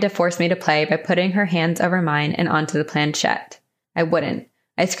physically tried to force me to play by putting her hands over mine and onto the planchette. I wouldn't.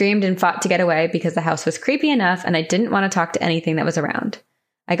 I screamed and fought to get away because the house was creepy enough and I didn't want to talk to anything that was around.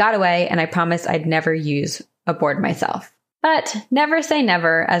 I got away and I promised I'd never use a board myself. But never say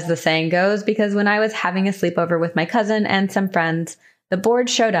never, as the saying goes, because when I was having a sleepover with my cousin and some friends, the board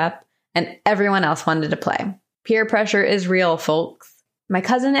showed up and everyone else wanted to play. Peer pressure is real, folks. My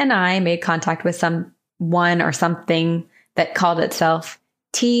cousin and I made contact with someone or something that called itself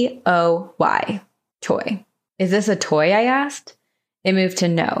TOY, toy. Is this a toy? I asked. It moved to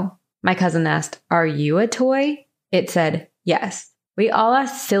no. My cousin asked, are you a toy? It said, yes. We all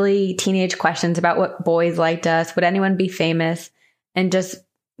asked silly teenage questions about what boys liked us, would anyone be famous, and just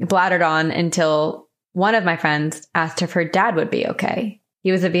blattered on until one of my friends asked if her dad would be okay.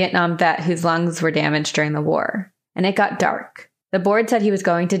 He was a Vietnam vet whose lungs were damaged during the war. And it got dark. The board said he was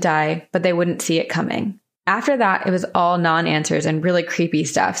going to die, but they wouldn't see it coming. After that, it was all non-answers and really creepy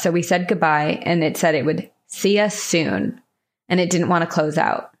stuff. So we said goodbye, and it said it would see us soon. And it didn't want to close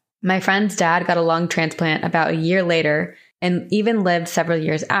out. My friend's dad got a lung transplant about a year later and even lived several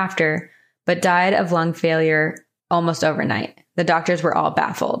years after, but died of lung failure almost overnight. The doctors were all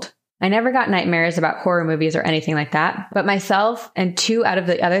baffled. I never got nightmares about horror movies or anything like that, but myself and 2 out of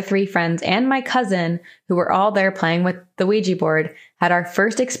the other 3 friends and my cousin, who were all there playing with the Ouija board, had our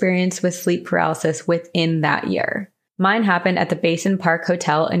first experience with sleep paralysis within that year. Mine happened at the Basin Park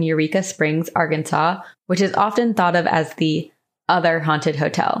Hotel in Eureka Springs, Arkansas, which is often thought of as the other haunted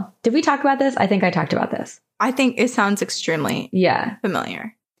hotel. Did we talk about this? I think I talked about this. I think it sounds extremely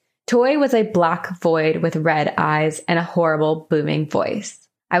familiar. Toy was a black void with red eyes and a horrible booming voice.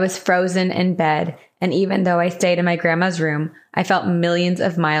 I was frozen in bed, and even though I stayed in my grandma's room, I felt millions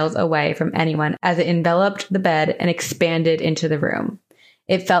of miles away from anyone as it enveloped the bed and expanded into the room.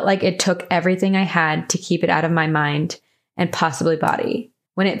 It felt like it took everything I had to keep it out of my mind and possibly body.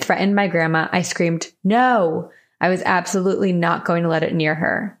 When it threatened my grandma, I screamed, "No!" I was absolutely not going to let it near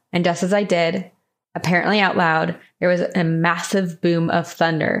her. And just as I did, apparently out loud, there was a massive boom of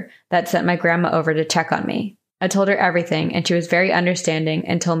thunder that sent my grandma over to check on me. I told her everything, and she was very understanding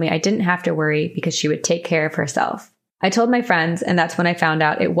and told me I didn't have to worry because she would take care of herself. I told my friends, and that's when I found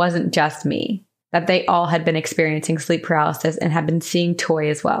out it wasn't just me, that they all had been experiencing sleep paralysis and had been seeing Toy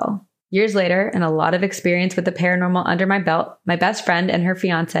as well. Years later, and a lot of experience with the paranormal under my belt, my best friend and her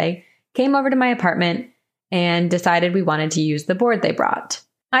fiance came over to my apartment and decided we wanted to use the board they brought.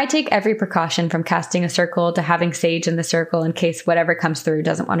 I take every precaution from casting a circle to having sage in the circle in case whatever comes through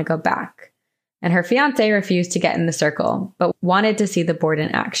doesn't want to go back. And her fiance refused to get in the circle, but wanted to see the board in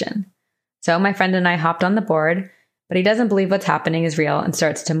action. So my friend and I hopped on the board, but he doesn't believe what's happening is real and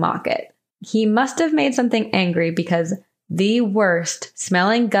starts to mock it. He must have made something angry because the worst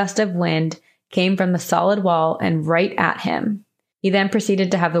smelling gust of wind came from the solid wall and right at him. He then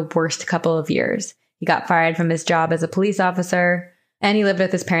proceeded to have the worst couple of years. He got fired from his job as a police officer, and he lived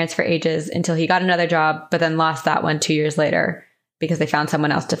with his parents for ages until he got another job, but then lost that one 2 years later because they found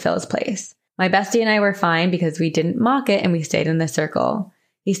someone else to fill his place. My bestie and I were fine because we didn't mock it and we stayed in the circle.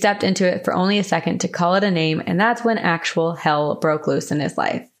 He stepped into it for only a second to call it a name, and that's when actual hell broke loose in his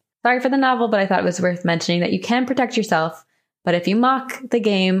life. Sorry for the novel, but I thought it was worth mentioning that you can protect yourself, but if you mock the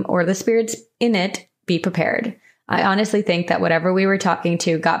game or the spirits in it, be prepared. I honestly think that whatever we were talking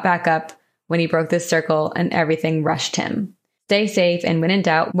to got back up when he broke this circle and everything rushed him. Stay safe, and when in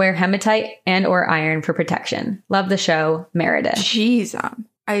doubt, wear hematite and or iron for protection. Love the show, Meredith. Jeez,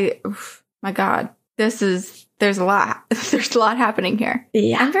 my God, there's a lot. There's a lot happening here.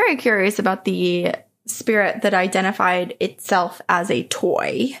 Yeah. I'm very curious about the spirit that identified itself as a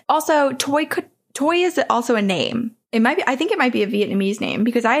toy. Also, toy is also a name. I think it might be a Vietnamese name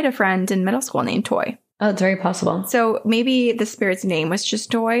because I had a friend in middle school named Toy. Oh, it's very possible. So maybe the spirit's name was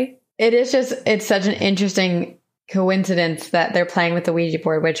just Toy. It's such an interesting coincidence that they're playing with the Ouija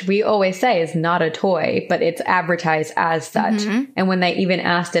board, which we always say is not a toy, but it's advertised as such. Mm-hmm. And when they even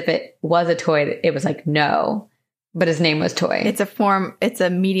asked if it was a toy, it was like, no, but his name was Toy. It's a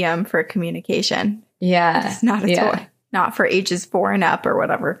medium for communication. Yeah. It's not a toy. Not for ages 4 and up or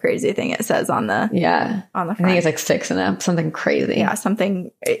whatever crazy thing it says on the front. I think it's like 6 and up, something crazy. Yeah,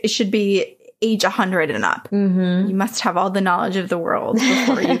 it should be age 100 and up. Mm-hmm. You must have all the knowledge of the world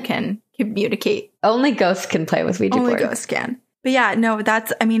before you can communicate. Only ghosts can play with Ouija board. Only ghosts can. But yeah, no,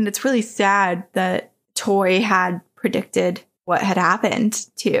 it's really sad that Toy had predicted what had happened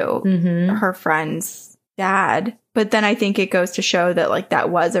to her friend's dad. But then I think it goes to show that like that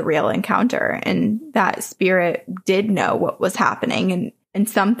was a real encounter and that spirit did know what was happening. And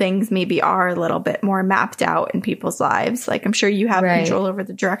some things maybe are a little bit more mapped out in people's lives. Like I'm sure you have control over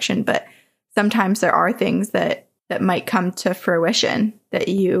the direction, but sometimes there are things that might come to fruition that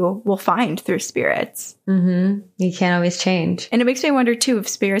you will find through spirits. Mm-hmm. You can't always change. And it makes me wonder too, if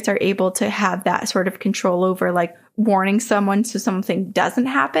spirits are able to have that sort of control over like warning someone so something doesn't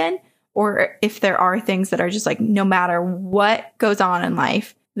happen, or if there are things that are just like, no matter what goes on in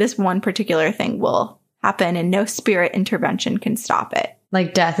life, this one particular thing will happen and no spirit intervention can stop it.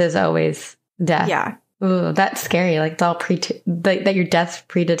 Like death is always death. Yeah. Ooh, that's scary. Like it's all that your death's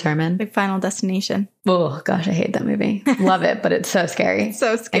predetermined. Like Final Destination. Oh gosh, I hate that movie. Love it, but it's so scary. It's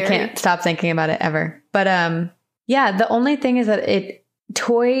so scary. I can't stop thinking about it ever. But yeah, the only thing is that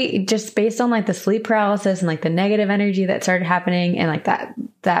Toy, just based on like the sleep paralysis and like the negative energy that started happening and like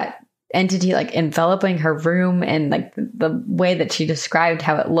that entity like enveloping her room and like the way that she described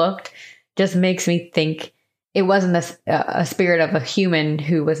how it looked just makes me think it wasn't a spirit of a human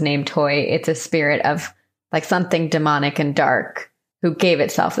who was named Toy. It's a spirit of like something demonic and dark who gave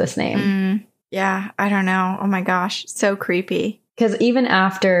itself this name. Yeah, I don't know. Oh my gosh, so creepy. Because even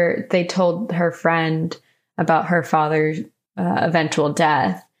after they told her friend about her father's eventual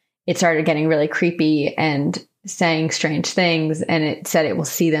death, it started getting really creepy and saying strange things, and it said it will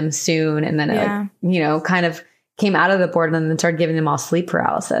see them soon, and then it kind of came out of the board and then started giving them all sleep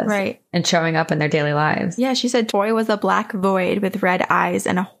paralysis, right, and showing up in their daily lives. Yeah, she said Toy was a black void with red eyes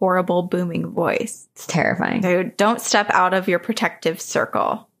and a horrible booming voice. It's terrifying. Dude, don't step out of your protective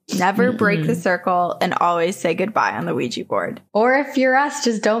circle. Never break the circle, and always say goodbye on the Ouija board. Or if you're us,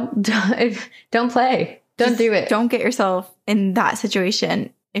 just don't play. Don't do it. Don't get yourself in that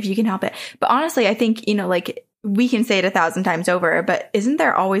situation if you can help it. But honestly, I think, like we can say it 1,000 times over, but isn't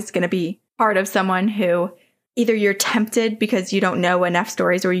there always going to be part of someone who either you're tempted because you don't know enough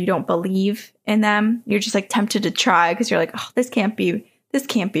stories or you don't believe in them. You're just like tempted to try because you're like, oh, this can't be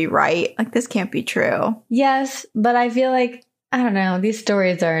right. Like, this can't be true. Yes, but I feel like, I don't know, these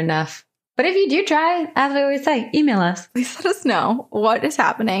stories are enough. But if you do try, as we always say, email us. Please let us know what is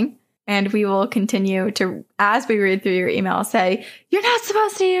happening. And we will continue to, as we read through your email, say, you're not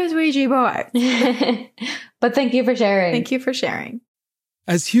supposed to use Ouija board. But thank you for sharing. Thank you for sharing.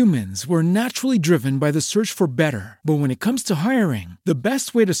 As humans, we're naturally driven by the search for better. But when it comes to hiring, the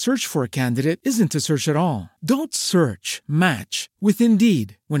best way to search for a candidate isn't to search at all. Don't search, match with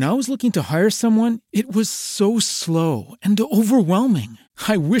Indeed. When I was looking to hire someone, it was so slow and overwhelming.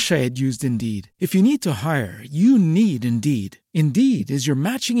 I wish I had used Indeed. If you need to hire, you need Indeed. Indeed is your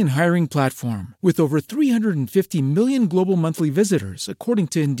matching and hiring platform with over 350 million global monthly visitors, according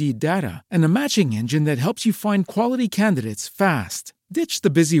to Indeed data, and a matching engine that helps you find quality candidates fast. Ditch the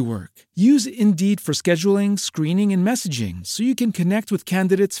busy work. Use Indeed for scheduling, screening, and messaging so you can connect with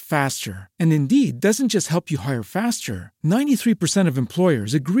candidates faster. And Indeed doesn't just help you hire faster. 93% of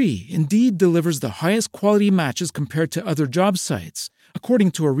employers agree Indeed delivers the highest quality matches compared to other job sites,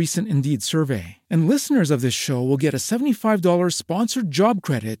 according to a recent Indeed survey. And listeners of this show will get a $75 sponsored job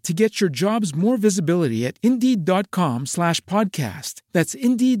credit to get your jobs more visibility at Indeed.com/podcast. That's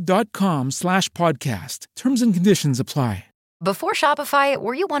Indeed.com/podcast. Terms and conditions apply. Before Shopify,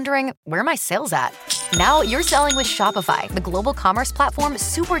 were you wondering, where are my sales at? Now you're selling with Shopify, the global commerce platform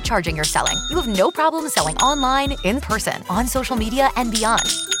supercharging your selling. You have no problem selling online, in person, on social media, and beyond.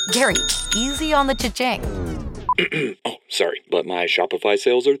 Gary, easy on the cha-ching. Oh, sorry, but my Shopify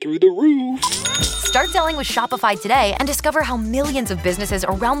sales are through the roof. Start selling with Shopify today and discover how millions of businesses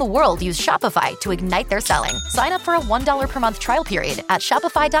around the world use Shopify to ignite their selling. Sign up for a $1 per month trial period at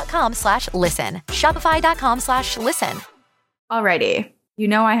shopify.com/listen. Shopify.com/listen. Alrighty. You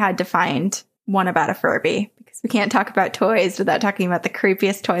know I had to find one about a Furby because we can't talk about toys without talking about the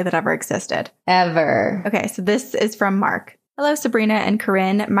creepiest toy that ever existed. Ever. Okay, so this is from Mark. Hello, Sabrina and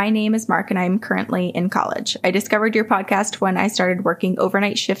Corinne. My name is Mark and I'm currently in college. I discovered your podcast when I started working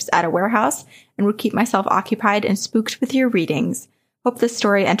overnight shifts at a warehouse and would keep myself occupied and spooked with your readings. Hope this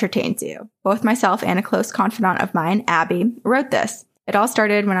story entertains you. Both myself and a close confidant of mine, Abby, wrote this. It all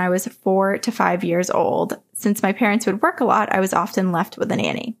started when I was 4 to 5 years old. Since my parents would work a lot, I was often left with a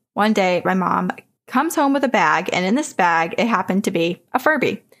nanny. One day, my mom comes home with a bag, and in this bag, it happened to be a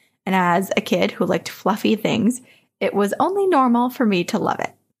Furby. And as a kid who liked fluffy things, it was only normal for me to love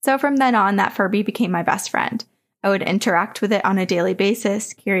it. So from then on, that Furby became my best friend. I would interact with it on a daily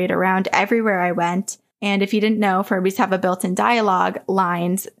basis, carry it around everywhere I went. And if you didn't know, Furbies have a built-in dialogue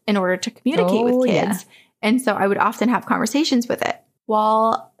lines in order to communicate with kids. Yeah. And so I would often have conversations with it.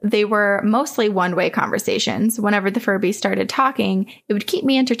 While they were mostly one-way conversations, whenever the Furby started talking, it would keep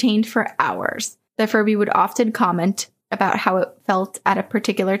me entertained for hours. The Furby would often comment about how it felt at a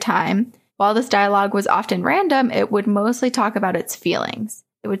particular time. While this dialogue was often random, it would mostly talk about its feelings.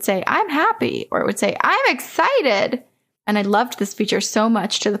 It would say, I'm happy, or it would say, I'm excited. And I loved this feature so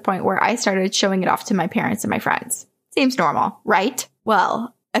much to the point where I started showing it off to my parents and my friends. Seems normal, right?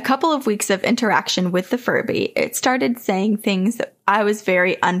 Well, a couple of weeks of interaction with the Furby, it started saying things that I was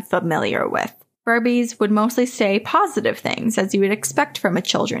very unfamiliar with. Furbies would mostly say positive things, as you would expect from a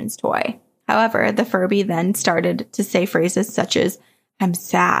children's toy. However, the Furby then started to say phrases such as, I'm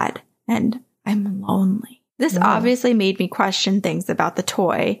sad and I'm lonely. This obviously made me question things about the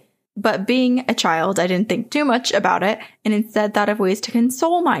toy, but being a child, I didn't think too much about it and instead thought of ways to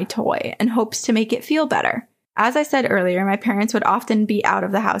console my toy in hopes to make it feel better. As I said earlier, my parents would often be out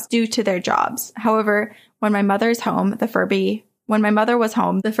of the house due to their jobs. However, when my mother was home, the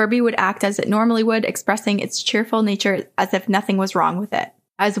Furby would act as it normally would, expressing its cheerful nature as if nothing was wrong with it.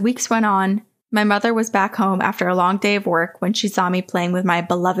 As weeks went on, my mother was back home after a long day of work when she saw me playing with my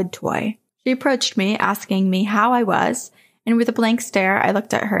beloved toy. She approached me, asking me how I was, and with a blank stare, I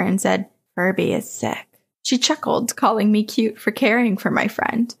looked at her and said, Furby is sick. She chuckled, calling me cute for caring for my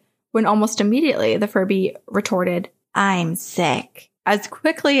friend, when almost immediately the Furby retorted, I'm sick. As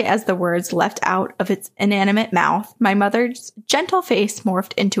quickly as the words left out of its inanimate mouth, my mother's gentle face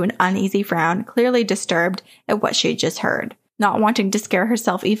morphed into an uneasy frown, clearly disturbed at what she had just heard. Not wanting to scare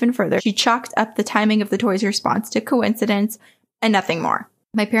herself even further, she chalked up the timing of the toy's response to coincidence and nothing more.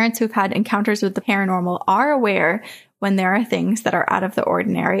 My parents who've had encounters with the paranormal are aware when there are things that are out of the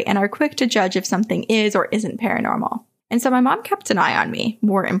ordinary and are quick to judge if something is or isn't paranormal. And so my mom kept an eye on me,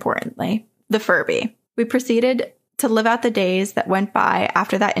 more importantly, the Furby. We proceeded to live out the days that went by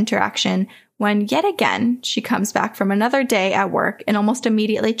after that interaction when yet again she comes back from another day at work and almost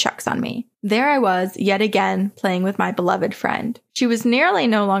immediately checks on me. There I was, yet again, playing with my beloved friend. She was nearly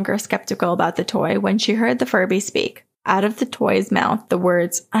no longer skeptical about the toy when she heard the Furby speak. Out of the toy's mouth, the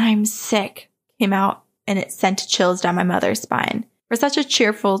words, "I'm sick," came out, and it sent chills down my mother's spine. For such a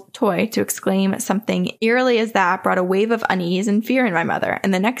cheerful toy to exclaim something eerily as that brought a wave of unease and fear in my mother,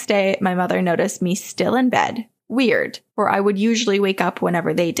 and the next day my mother noticed me still in bed. Weird, for I would usually wake up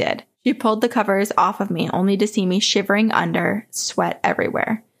whenever they did. She pulled the covers off of me only to see me shivering under, sweat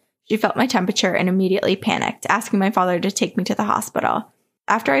everywhere. She felt my temperature and immediately panicked, asking my father to take me to the hospital.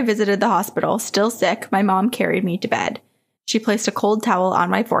 After I visited the hospital, still sick, my mom carried me to bed. She placed a cold towel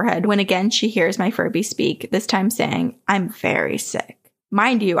on my forehead when again she hears my Furby speak, this time saying, "I'm very sick."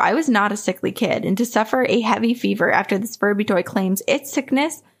 Mind you, I was not a sickly kid, and to suffer a heavy fever after this Furby toy claims its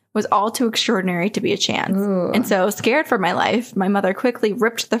sickness was all too extraordinary to be a chance. Ooh. And so, scared for my life, my mother quickly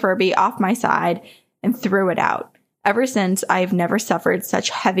ripped the Furby off my side and threw it out. Ever since, I've never suffered such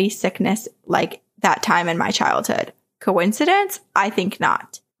heavy sickness like that time in my childhood. Coincidence? I think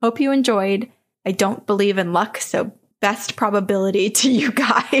not. Hope you enjoyed. I don't believe in luck, so best probability to you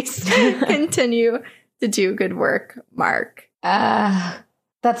guys. Continue to do good work, Mark.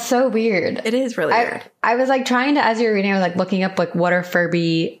 That's so weird. It is really weird. I was like trying to, as you were reading, I was like looking up like what are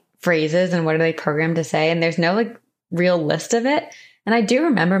Furby phrases and what are they programmed to say? And there's no like real list of it. And I do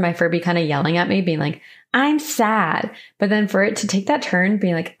remember my Furby kind of yelling at me, being like, "I'm sad." But then for it to take that turn,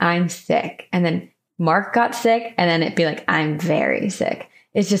 being like, "I'm sick." And then Mark got sick, and then it'd be like, "I'm very sick."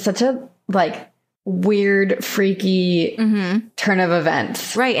 It's just such a like weird, freaky turn of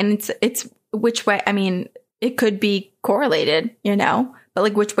events. Right. And it's which way, I mean, it could be correlated, you know, but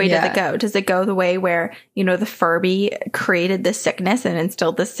like which way does it go? Does it go the way where, you know, the Furby created this sickness and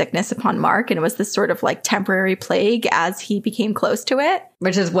instilled this sickness upon Mark, and it was this sort of like temporary plague as he became close to it?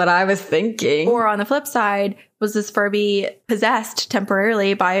 Which is what I was thinking. Or on the flip side, was this Furby possessed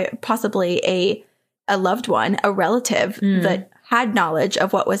temporarily by possibly a loved one, a relative that had knowledge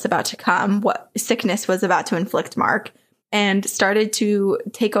of what was about to come, what sickness was about to inflict Mark, and started to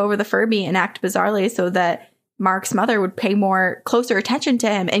take over the Furby and act bizarrely so that Mark's mother would pay closer attention to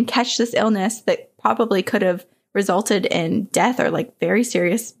him and catch this illness that probably could have resulted in death or like very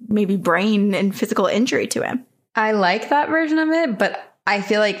serious, maybe brain and physical injury to him. I like that version of it, but I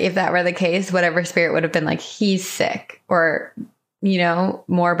feel like if that were the case, whatever spirit would have been like, "He's sick," or, you know,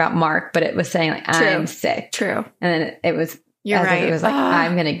 more about Mark, but it was saying like, "I'm sick." True. And then it was, you're right. It was like,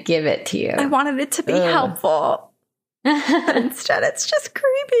 "I'm going to give it to you." I wanted it to be helpful. But instead, it's just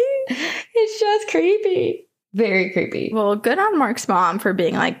creepy. It's just creepy. Very creepy. Well, good on Mark's mom for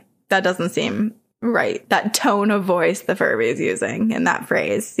being like, that doesn't seem right. That tone of voice the Furby is using in that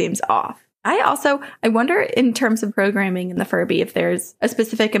phrase seems off. I wonder in terms of programming in the Furby if there's a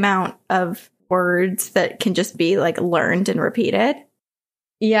specific amount of words that can just be like learned and repeated.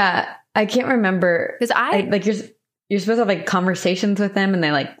 Yeah, I can't remember. Because you're supposed to have like conversations with them and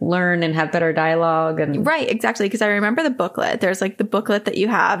they like learn and have better dialogue. And right, exactly. Because I remember the booklet. There's like the booklet that you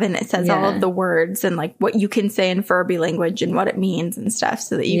have and it says all of the words and like what you can say in Furby language and what it means and stuff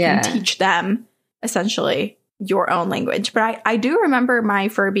so that you can teach them essentially your own language. But I do remember my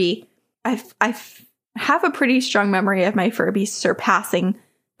Furby. I have a pretty strong memory of my Furby surpassing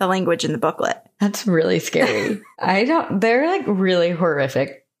the language in the booklet. That's really scary. They're like really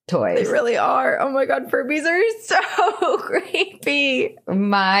horrific toys. They really are. Oh my God, Furbies are so creepy.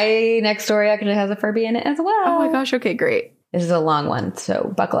 My next story actually has a Furby in it as well. Oh my gosh, okay, great. This is a long one,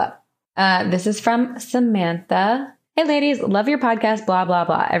 so buckle up. This is from Samantha. "Hey ladies, love your podcast, blah, blah,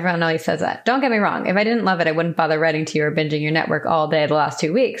 blah." Everyone always says that. Don't get me wrong. If I didn't love it, I wouldn't bother writing to you or binging your network all day the last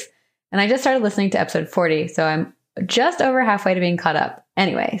 2 weeks. And I just started listening to episode 40, so I'm just over halfway to being caught up.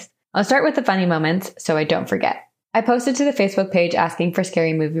 Anyways, I'll start with the funny moments so I don't forget. I posted to the Facebook page asking for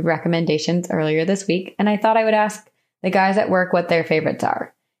scary movie recommendations earlier this week, and I thought I would ask the guys at work what their favorites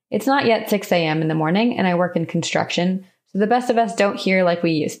are. It's not yet 6 a.m. in the morning, and I work in construction, so the best of us don't hear like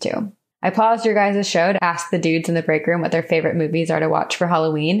we used to. I paused your guys' show to ask the dudes in the break room what their favorite movies are to watch for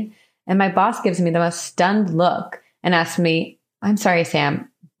Halloween, and my boss gives me the most stunned look and asks me, "I'm sorry, Sam,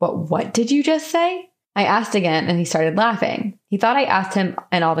 but what did you just say?" I asked again, and he started laughing. He thought I asked him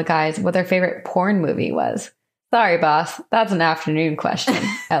and all the guys what their favorite porn movie was. Sorry, boss. That's an afternoon question.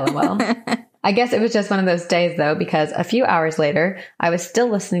 LOL. I guess it was just one of those days, though, because a few hours later, I was still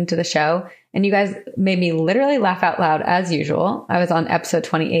listening to the show, and you guys made me literally laugh out loud as usual. I was on episode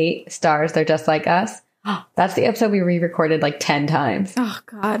 28, Stars, They're Just Like Us. That's the episode we re-recorded like 10 times. Oh,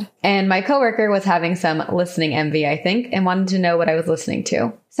 God. And my coworker was having some listening envy, I think, and wanted to know what I was listening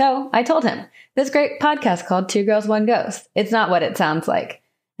to. So I told him, this great podcast called Two Girls, One Ghost. It's not what it sounds like.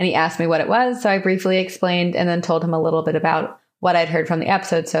 and he asked me what it was, so I briefly explained and then told him a little bit about what I'd heard from the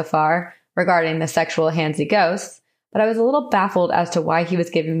episode so far regarding the sexual handsy ghosts, but I was a little baffled as to why he was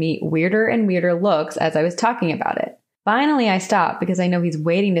giving me weirder and weirder looks as I was talking about it. Finally, I stopped because I know he's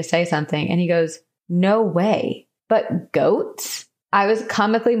waiting to say something, and he goes, "No way. But goats?" I was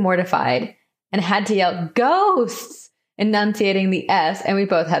comically mortified and had to yell, "Ghosts!" enunciating the S, and we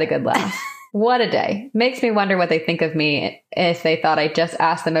both had a good laugh. What a day. Makes me wonder what they think of me if they thought I just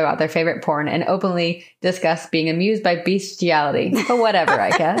asked them about their favorite porn and openly discussed being amused by bestiality. But whatever, I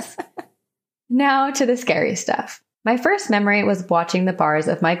guess. Now to the scary stuff. My first memory was watching the bars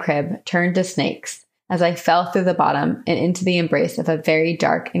of my crib turn to snakes as I fell through the bottom and into the embrace of a very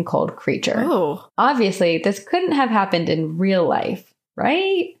dark and cold creature. Oh. Obviously, this couldn't have happened in real life,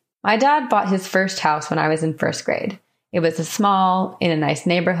 right? My dad bought his first house when I was in first grade. It was small, in a nice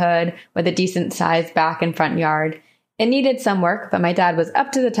neighborhood, with a decent-sized back and front yard. It needed some work, but my dad was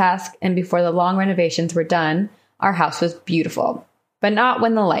up to the task, and before the long renovations were done, our house was beautiful. But not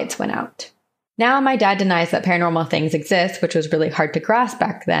when the lights went out. Now my dad denies that paranormal things exist, which was really hard to grasp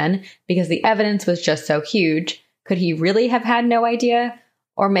back then, because the evidence was just so huge. Could he really have had no idea?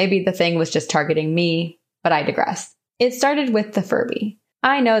 Or maybe the thing was just targeting me, but I digress. It started with the Furby.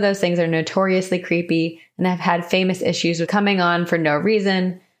 I know those things are notoriously creepy and have had famous issues with coming on for no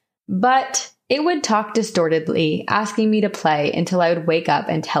reason, but it would talk distortedly, asking me to play until I would wake up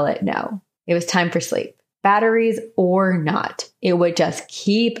and tell it no. It was time for sleep. Batteries or not, it would just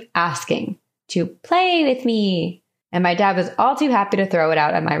keep asking to play with me. And my dad was all too happy to throw it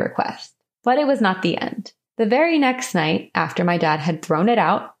out at my request. But it was not the end. The very next night, after my dad had thrown it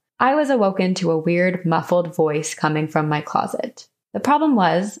out, I was awoken to a weird, muffled voice coming from my closet. The problem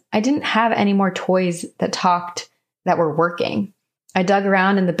was, I didn't have any more toys that talked that were working. I dug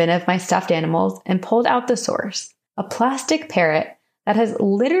around in the bin of my stuffed animals and pulled out the source, a plastic parrot that has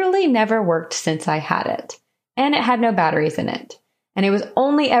literally never worked since I had it. And it had no batteries in it. And it was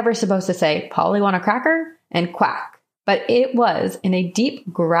only ever supposed to say, "Polly, want a cracker?" and quack. But it was in a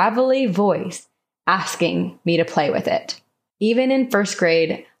deep, gravelly voice asking me to play with it. Even in first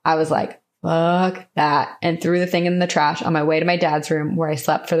grade, I was like, fuck that, and threw the thing in the trash on my way to my dad's room where I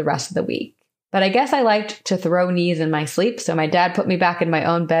slept for the rest of the week. But I guess I liked to throw knees in my sleep, so my dad put me back in my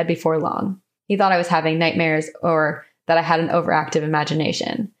own bed before long. He thought I was having nightmares or that I had an overactive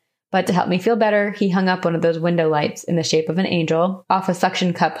imagination. But to help me feel better, he hung up one of those window lights in the shape of an angel off a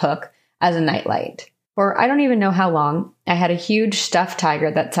suction cup hook as a nightlight. For I don't even know how long, I had a huge stuffed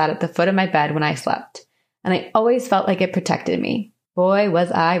tiger that sat at the foot of my bed when I slept, and I always felt like it protected me. Boy,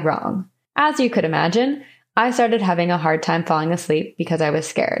 was I wrong. As you could imagine, I started having a hard time falling asleep because I was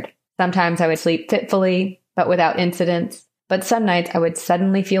scared. Sometimes I would sleep fitfully, but without incidents. But some nights I would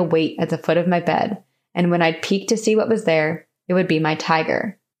suddenly feel weight at the foot of my bed, and when I'd peek to see what was there, it would be my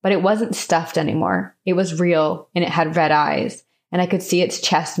tiger. But it wasn't stuffed anymore. It was real, and it had red eyes, and I could see its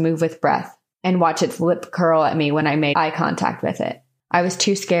chest move with breath, and watch its lip curl at me when I made eye contact with it. I was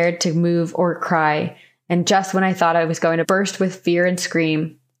too scared to move or cry, and just when I thought I was going to burst with fear and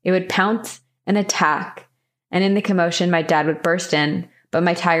scream, it would pounce and attack, and in the commotion, my dad would burst in, but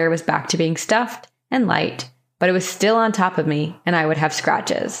my tiger was back to being stuffed and light, but it was still on top of me, and I would have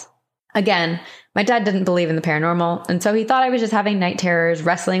scratches. Again, my dad didn't believe in the paranormal, and so he thought I was just having night terrors,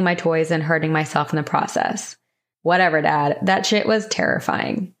 wrestling my toys, and hurting myself in the process. Whatever, Dad. That shit was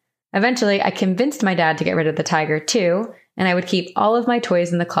terrifying. Eventually, I convinced my dad to get rid of the tiger, too, and I would keep all of my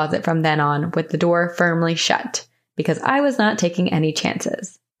toys in the closet from then on with the door firmly shut, because I was not taking any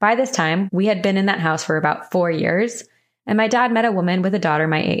chances. By this time, we had been in that house for about 4 years, and my dad met a woman with a daughter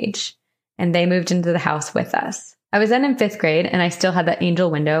my age, and they moved into the house with us. I was then in 5th grade, and I still had that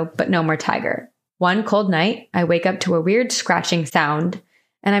angel window, but no more tiger. One cold night, I wake up to a weird scratching sound,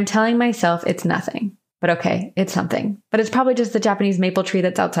 and I'm telling myself it's nothing. But okay, it's something. But it's probably just the Japanese maple tree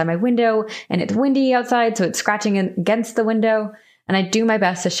that's outside my window, and it's windy outside, so it's scratching against the window, and I do my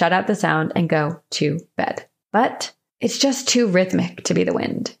best to shut out the sound and go to bed. But it's just too rhythmic to be the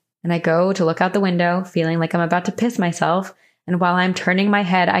wind. And I go to look out the window, feeling like I'm about to piss myself, and while I'm turning my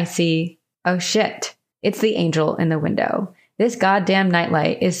head, I see, oh shit, it's the angel in the window. This goddamn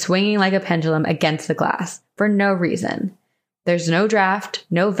nightlight is swinging like a pendulum against the glass, for no reason. There's no draft,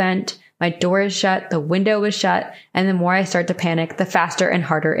 no vent, my door is shut, the window is shut, and the more I start to panic, the faster and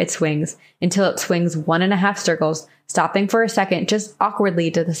harder it swings, until it swings 1.5 circles, stopping for a second just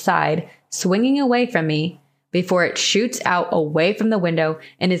awkwardly to the side, swinging away from me, before it shoots out away from the window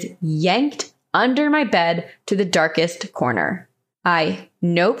and is yanked under my bed to the darkest corner. I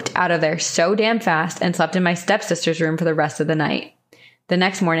noped out of there so damn fast and slept in my stepsister's room for the rest of the night. The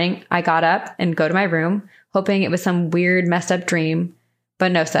next morning, I got up and go to my room, hoping it was some weird messed up dream,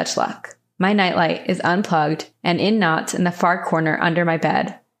 but no such luck. My nightlight is unplugged and in knots in the far corner under my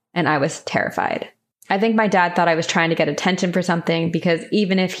bed, and I was terrified. I think my dad thought I was trying to get attention for something because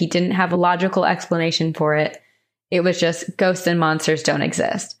even if he didn't have a logical explanation for it, it was just ghosts and monsters don't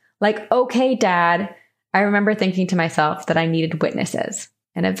exist. Like, okay, Dad. I remember thinking to myself that I needed witnesses.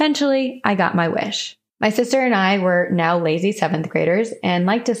 And eventually, I got my wish. My sister and I were now lazy 7th graders and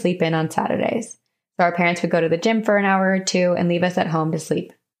liked to sleep in on Saturdays. So our parents would go to the gym for an hour or two and leave us at home to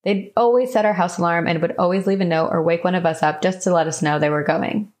sleep. They'd always set our house alarm and would always leave a note or wake one of us up just to let us know they were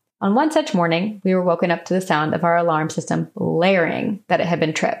going. On one such morning, we were woken up to the sound of our alarm system blaring that it had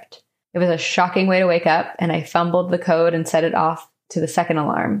been tripped. It was a shocking way to wake up, and I fumbled the code and set it off to the second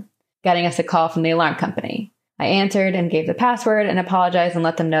alarm, getting us a call from the alarm company. I answered and gave the password and apologized and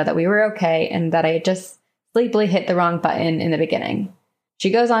let them know that we were okay and that I had just sleepily hit the wrong button in the beginning. She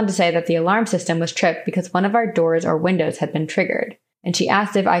goes on to say that the alarm system was tripped because one of our doors or windows had been triggered, and she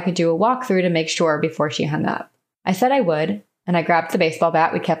asked if I could do a walkthrough to make sure before she hung up. I said I would, and I grabbed the baseball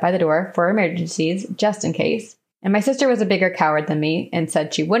bat we kept by the door for emergencies, just in case. And my sister was a bigger coward than me and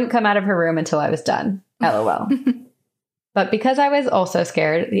said she wouldn't come out of her room until I was done. LOL. But because I was also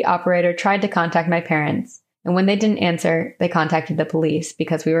scared, the operator tried to contact my parents, and when they didn't answer, they contacted the police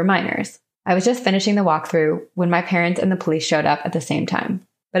because we were minors. I was just finishing the walkthrough when my parents and the police showed up at the same time.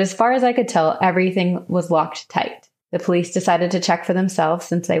 But as far as I could tell, everything was locked tight. The police decided to check for themselves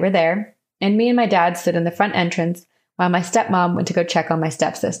since they were there, and me and my dad stood in the front entrance while my stepmom went to go check on my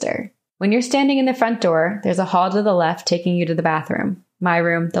stepsister. When you're standing in the front door, there's a hall to the left taking you to the bathroom, my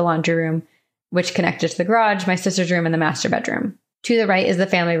room, the laundry room, which connected to the garage, my sister's room, and the master bedroom. To the right is the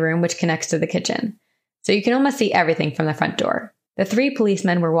family room, which connects to the kitchen. So you can almost see everything from the front door. The 3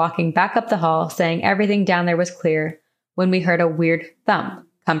 policemen were walking back up the hall, saying everything down there was clear, when we heard a weird thump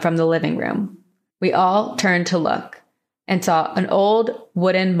come from the living room. We all turned to look and saw an old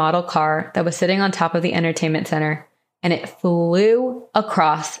wooden model car that was sitting on top of the entertainment center, and it flew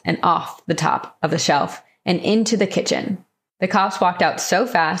across and off the top of the shelf and into the kitchen. The cops walked out so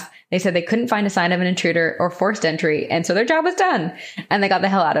fast, they said they couldn't find a sign of an intruder or forced entry, and so their job was done, and they got the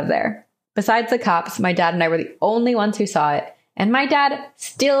hell out of there. Besides the cops, my dad and I were the only ones who saw it, and my dad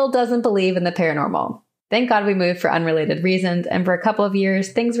still doesn't believe in the paranormal. Thank God we moved for unrelated reasons, and for a couple of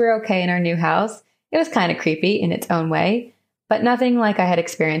years, things were okay in our new house. It was kind of creepy in its own way, but nothing like I had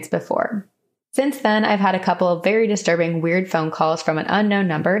experienced before. Since then, I've had a couple of very disturbing, weird phone calls from an unknown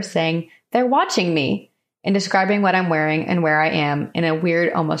number saying they're watching me and describing what I'm wearing and where I am in a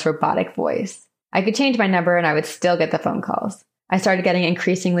weird, almost robotic voice. I could change my number and I would still get the phone calls. I started getting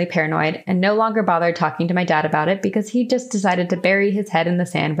increasingly paranoid and no longer bothered talking to my dad about it because he just decided to bury his head in the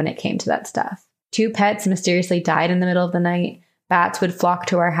sand when it came to that stuff. 2 pets mysteriously died in the middle of the night. Bats would flock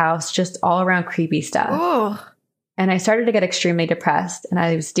to our house, just all around creepy stuff. Oh. And I started to get extremely depressed, and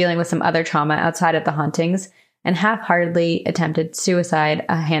I was dealing with some other trauma outside of the hauntings and half-heartedly attempted suicide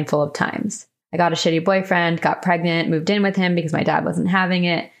a handful of times. I got a shitty boyfriend, got pregnant, moved in with him because my dad wasn't having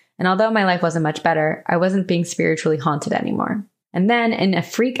it, and although my life wasn't much better, I wasn't being spiritually haunted anymore. And then, in a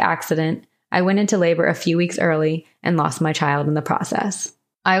freak accident, I went into labor a few weeks early and lost my child in the process.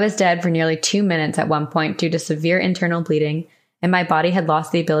 I was dead for nearly 2 minutes at one point due to severe internal bleeding, and my body had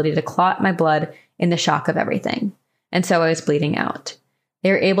lost the ability to clot my blood in the shock of everything. And so I was bleeding out.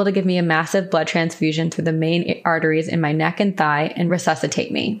 They were able to give me a massive blood transfusion through the main arteries in my neck and thigh and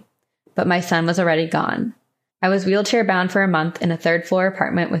resuscitate me. But my son was already gone. I was wheelchair bound for a month in a 3rd-floor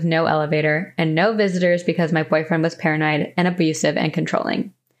apartment with no elevator and no visitors because my boyfriend was paranoid and abusive and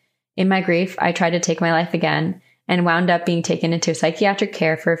controlling. In my grief, I tried to take my life again and wound up being taken into psychiatric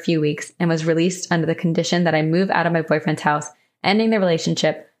care for a few weeks and was released under the condition that I move out of my boyfriend's house, ending the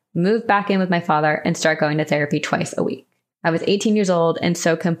relationship, move back in with my father, and start going to therapy twice a week. I was 18 years old and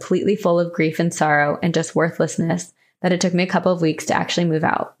so completely full of grief and sorrow and just worthlessness that it took me a couple of weeks to actually move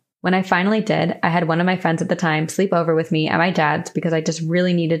out. When I finally did, I had one of my friends at the time sleep over with me at my dad's because I just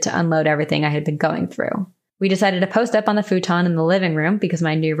really needed to unload everything I had been going through. We decided to post up on the futon in the living room because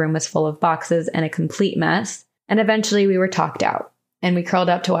my new room was full of boxes and a complete mess, and eventually we were talked out, and we curled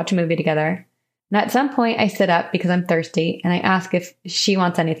up to watch a movie together. And at some point, I sit up because I'm thirsty, and I ask if she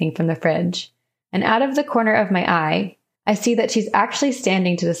wants anything from the fridge. And out of the corner of my eye, I see that she's actually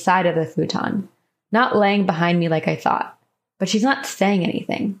standing to the side of the futon, not laying behind me like I thought. But she's not saying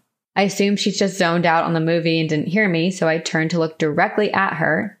anything. I assume she's just zoned out on the movie and didn't hear me, so I turned to look directly at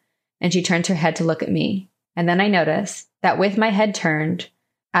her, and she turns her head to look at me. And then I notice that with my head turned,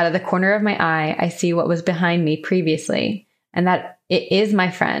 out of the corner of my eye, I see what was behind me previously, and that it is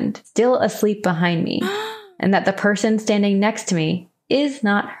my friend, still asleep behind me, and that the person standing next to me is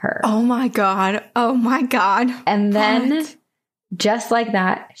not her. Oh my God. Oh my God. And then Just like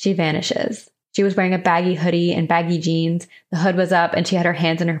that, she vanishes. She was wearing a baggy hoodie and baggy jeans. The hood was up and she had her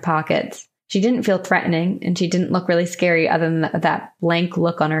hands in her pockets. She didn't feel threatening and she didn't look really scary other than that blank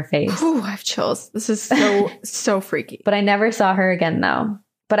look on her face. Ooh, I have chills. This is so freaky. But I never saw her again though.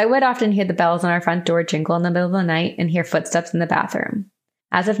 But I would often hear the bells on our front door jingle in the middle of the night and hear footsteps in the bathroom.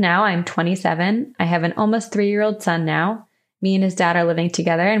 As of now, I'm 27. I have an almost 3-year-old son now. Me and his dad are living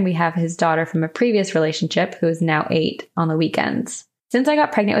together and we have his daughter from a previous relationship who is now 8 on the weekends. Since I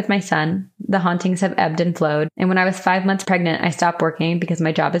got pregnant with my son, the hauntings have ebbed and flowed, and when I was 5 months pregnant, I stopped working because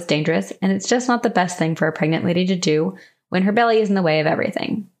my job is dangerous, and it's just not the best thing for a pregnant lady to do when her belly is in the way of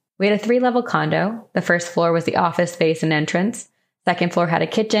everything. We had a 3-level condo. The first floor was the office space and entrance. Second floor had a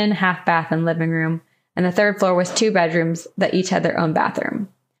kitchen, half bath, and living room, and the third floor was 2 bedrooms that each had their own bathroom.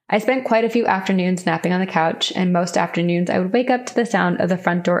 I spent quite a few afternoons napping on the couch, and most afternoons I would wake up to the sound of the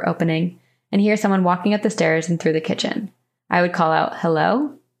front door opening and hear someone walking up the stairs and through the kitchen. I would call out,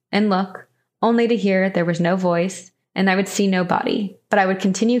 hello, and look, only to hear there was no voice, and I would see no body, but I would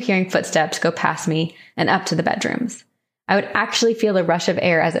continue hearing footsteps go past me and up to the bedrooms. I would actually feel the rush of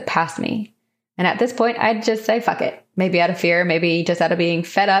air as it passed me. And at this point, I'd just say, fuck it. Maybe out of fear, maybe just out of being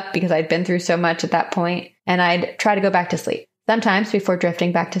fed up because I'd been through so much at that point, and I'd try to go back to sleep. Sometimes before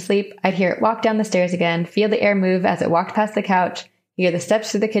drifting back to sleep, I'd hear it walk down the stairs again, feel the air move as it walked past the couch, hear the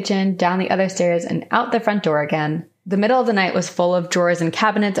steps through the kitchen, down the other stairs, and out the front door again. The middle of the night was full of drawers and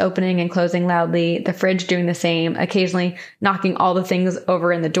cabinets opening and closing loudly, the fridge doing the same, occasionally knocking all the things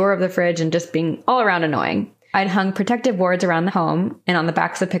over in the door of the fridge and just being all around annoying. I'd hung protective wards around the home and on the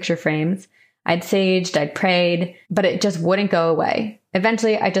backs of picture frames. I'd saged, I'd prayed, but it just wouldn't go away.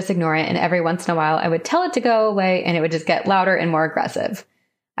 Eventually, I'd just ignore it, and every once in a while, I would tell it to go away, and it would just get louder and more aggressive.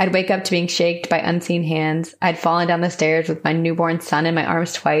 I'd wake up to being shaken by unseen hands. I'd fallen down the stairs with my newborn son in my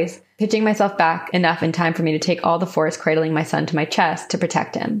arms twice, pitching myself back enough in time for me to take all the force cradling my son to my chest to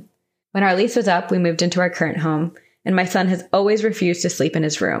protect him. When our lease was up, we moved into our current home, and my son has always refused to sleep in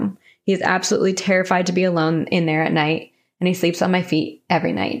his room. He is absolutely terrified to be alone in there at night, and he sleeps on my feet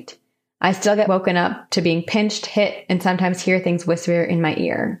every night. I still get woken up to being pinched, hit, and sometimes hear things whisper in my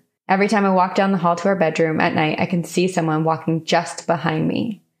ear. Every time I walk down the hall to our bedroom at night, I can see someone walking just behind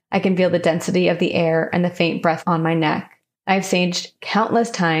me. I can feel the density of the air and the faint breath on my neck. I've saged countless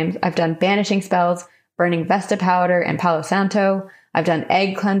times. I've done banishing spells, burning Vesta powder and Palo Santo. I've done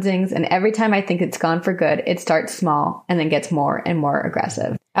egg cleansings, and every time I think it's gone for good, it starts small and then gets more and more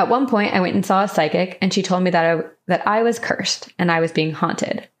aggressive. At one point, I went and saw a psychic, and she told me that I was cursed and I was being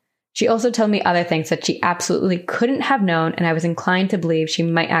haunted. She also told me other things that she absolutely couldn't have known, and I was inclined to believe she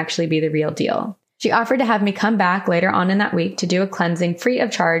might actually be the real deal. She offered to have me come back later on in that week to do a cleansing free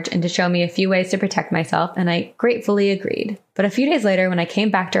of charge and to show me a few ways to protect myself, and I gratefully agreed. But a few days later, when I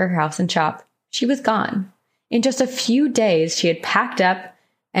came back to her house and shop, she was gone. In just a few days, she had packed up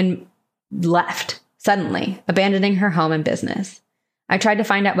and left, suddenly, abandoning her home and business. I tried to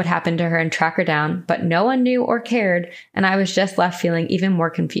find out what happened to her and track her down, but no one knew or cared, and I was just left feeling even more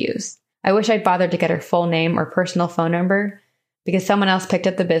confused. I wish I'd bothered to get her full name or personal phone number, because someone else picked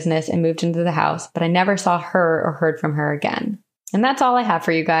up the business and moved into the house, but I never saw her or heard from her again. And that's all I have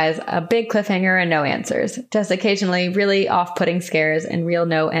for you guys. A big cliffhanger and no answers. Just occasionally really off-putting scares and real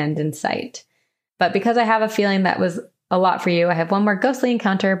no end in sight. But because I have a feeling that was a lot for you, I have one more ghostly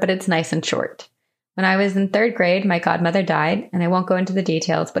encounter, but it's nice and short. When I was in 3rd grade, my godmother died, and I won't go into the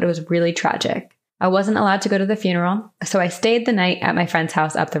details, but it was really tragic. I wasn't allowed to go to the funeral, so I stayed the night at my friend's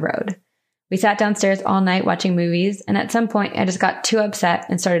house up the road. We sat downstairs all night watching movies, and at some point I just got too upset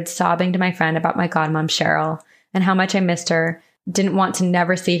and started sobbing to my friend about my godmom Cheryl and how much I missed her, didn't want to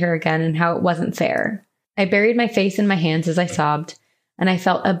never see her again, and how it wasn't fair. I buried my face in my hands as I sobbed, and I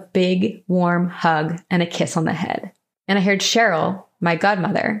felt a big, warm hug and a kiss on the head. And I heard Cheryl, my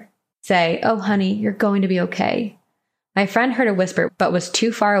godmother, say, "Oh, honey, you're going to be okay." My friend heard a whisper, but was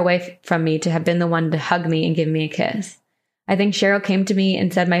too far away from me to have been the one to hug me and give me a kiss. I think Cheryl came to me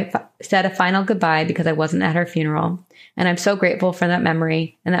and said a final goodbye because I wasn't at her funeral, and I'm so grateful for that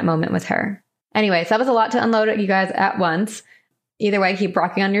memory and that moment with her. Anyways, that was a lot to unload at you guys at once. Either way, keep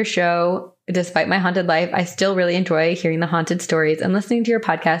rocking on your show. Despite my haunted life, I still really enjoy hearing the haunted stories and listening to your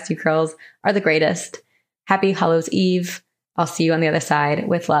podcast. You girls are the greatest. Happy Hallows Eve. I'll see you on the other side.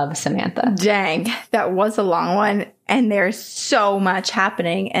 With love, Samantha. Dang, that was a long one. And there's so much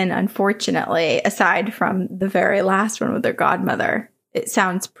happening. And unfortunately, aside from the very last one with their godmother, it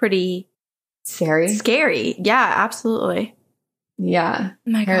sounds pretty scary. Yeah, absolutely. Yeah.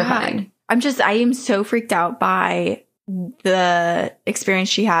 My God. I am so freaked out by the experience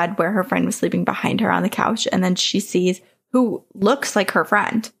she had where her friend was sleeping behind her on the couch. And then she sees who looks like her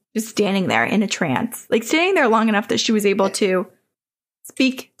friend just standing there in a trance, like standing there long enough that she was able to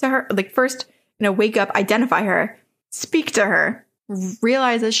speak to her, like first, wake up, identify her, speak to her,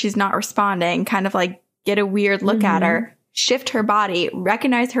 realize that she's not responding, kind of like get a weird look at her, shift her body,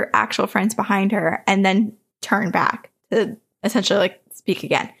 recognize her actual friends behind her, and then turn back to essentially like speak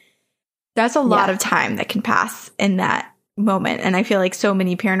again. That's a lot of time that can pass in that moment. And I feel like so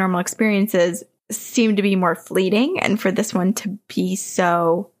many paranormal experiences seem to be more fleeting. And for this one to be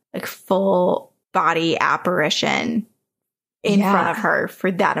so like full body apparition in front of her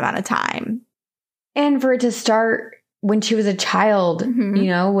for that amount of time. And for it to start when she was a child,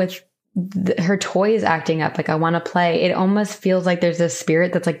 with her toys acting up, like, I want to play. It almost feels like there's a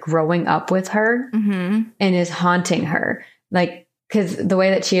spirit that's like growing up with her and is haunting her. Like, because the way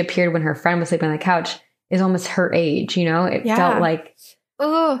that she appeared when her friend was sleeping on the couch is almost her age, It felt like...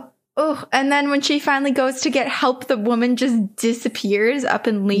 Oh, and then when she finally goes to get help, the woman just disappears up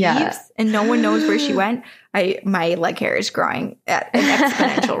and leaves and no one knows where she went. My leg hair is growing at an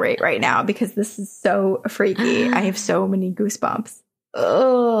exponential rate right now because this is so freaky. I have so many goosebumps.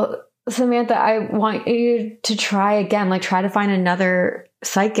 Oh, Samantha, I want you to try again, like try to find another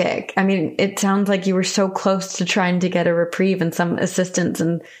psychic. I mean, it sounds like you were so close to trying to get a reprieve and some assistance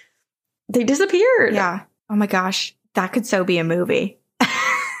and they disappeared. Yeah. Oh my gosh. That could so be a movie.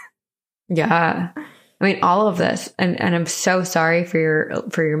 Yeah. I mean, all of this, and I'm so sorry for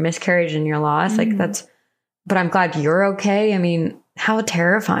your miscarriage and your loss. Like but I'm glad you're okay. I mean, how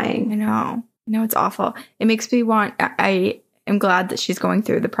terrifying. I know it's awful. It makes me I am glad that she's going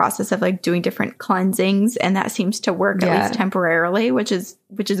through the process of like doing different cleansings, and that seems to work at least temporarily, which is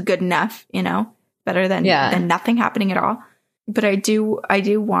good enough, better than nothing happening at all. But I do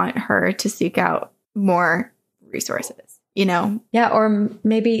want her to seek out more resources. Yeah, or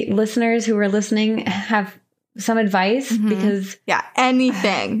maybe listeners who are listening have some advice because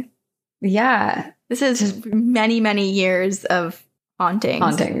anything. This is just many, many years of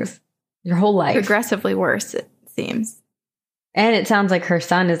hauntings. Your whole life. Progressively worse, it seems. And it sounds like her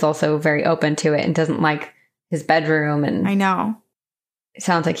son is also very open to it and doesn't like his bedroom. And I know. It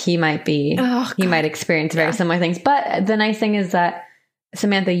sounds like he might experience very similar things. But the nice thing is that,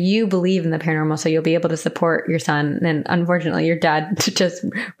 Samantha, you believe in the paranormal, so you'll be able to support your son. And unfortunately, your dad just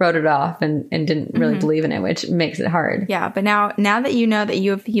wrote it off and didn't really believe in it, which makes it hard. Yeah, but now that you know that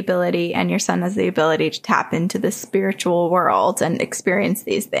you have the ability and your son has the ability to tap into the spiritual world and experience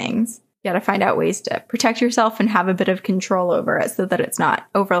these things, you got to find out ways to protect yourself and have a bit of control over it so that it's not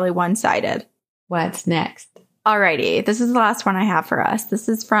overly one-sided. What's next? Alrighty, this is the last one I have for us. This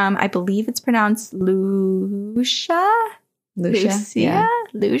is from, I believe it's pronounced Lucia. Lucia?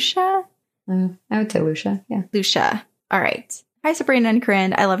 Lucia? I would say Lucia. Yeah. Lucia. All right. Hi, Sabrina and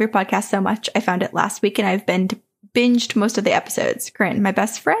Corinne. I love your podcast so much. I found it last week and I've binged most of the episodes. Corinne, my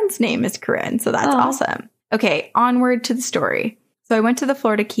best friend's name is Corinne, so that's awesome. Okay, onward to the story. So I went to the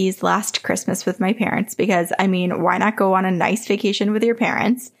Florida Keys last Christmas with my parents because, I mean, why not go on a nice vacation with your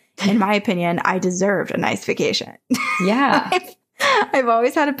parents? In my opinion, I deserved a nice vacation. Yeah. I've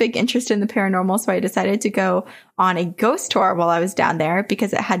always had a big interest in the paranormal, so I decided to go on a ghost tour while I was down there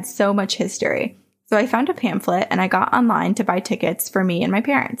because it had so much history. So I found a pamphlet and I got online to buy tickets for me and my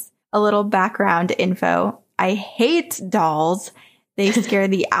parents. A little background info. I hate dolls. They scare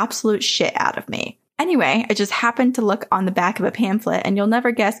the absolute shit out of me. Anyway, I just happened to look on the back of a pamphlet and you'll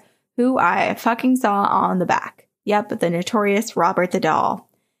never guess who I fucking saw on the back. Yep, the notorious Robert the Doll.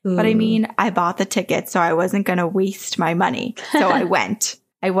 But I mean, I bought the ticket, so I wasn't going to waste my money. So I went.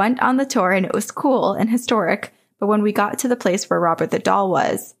 I went on the tour and it was cool and historic. But when we got to the place where Robert the Doll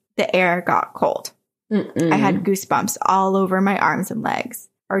was, the air got cold. I had goosebumps all over my arms and legs.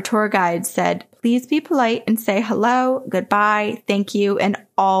 Our tour guide said, please be polite and say hello, goodbye, thank you, and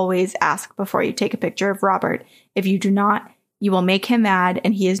always ask before you take a picture of Robert. If you do not, you will make him mad,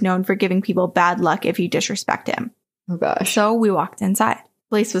 and he is known for giving people bad luck if you disrespect him. Oh, gosh. So we walked inside.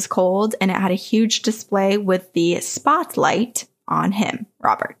 The place was cold, and it had a huge display with the spotlight on him,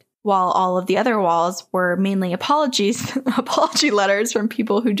 Robert, while all of the other walls were mainly apology letters from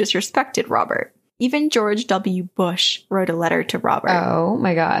people who disrespected Robert. Even George W. Bush wrote a letter to Robert. Oh,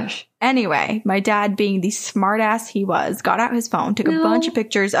 my gosh. Anyway, my dad, being the smartass he was, got out his phone, took a bunch of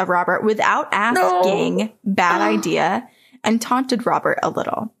pictures of Robert without asking, bad idea, and taunted Robert a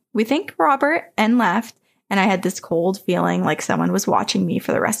little. We thanked Robert and left, and I had this cold feeling like someone was watching me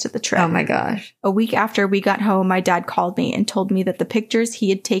for the rest of the trip. Oh, my gosh. A week after we got home, my dad called me and told me that the pictures he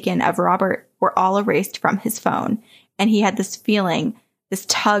had taken of Robert were all erased from his phone, and he had this feeling, this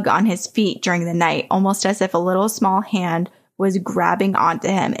tug on his feet during the night, almost as if a little small hand was grabbing onto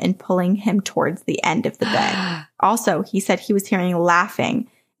him and pulling him towards the end of the bed. Also, he said he was hearing laughing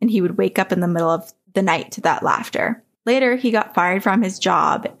and he would wake up in the middle of the night to that laughter. Later, he got fired from his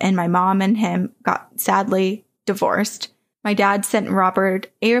job, and my mom and him got sadly divorced. My dad sent Robert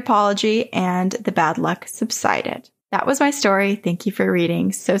an apology, and the bad luck subsided. That was my story. Thank you for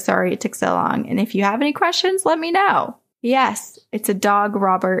reading. So sorry it took so long. And if you have any questions, let me know. Yes, it's a dog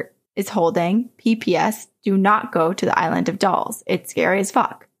Robert is holding. PPS, do not go to the island of dolls. It's scary as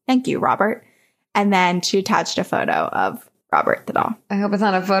fuck. Thank you, Robert. And then she attached a photo of Robert the doll. I hope it's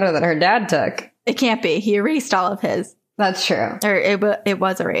not a photo that her dad took. It can't be. He erased all of his. That's true. Or it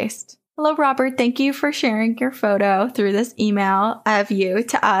was erased. Hello, Robert. Thank you for sharing your photo through this email of you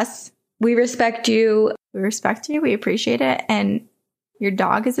to us. We respect you. We respect you. We appreciate it. And your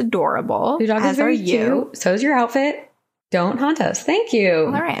dog is adorable. Your dog is very you. cute. So is your outfit. Don't haunt us. Thank you.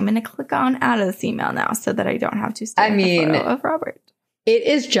 All right. I'm going to click on out of this email now so that I don't have to stare at the photo of Robert. It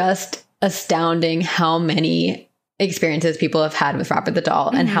is just astounding how many experiences people have had with Robert the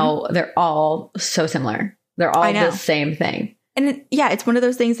doll and how they're all so similar. They're all the same thing. And it's one of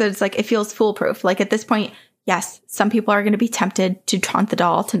those things that it's like, it feels foolproof. Like at this point, yes, some people are going to be tempted to taunt the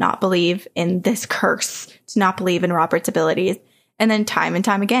doll, to not believe in this curse, to not believe in Robert's abilities. And then time and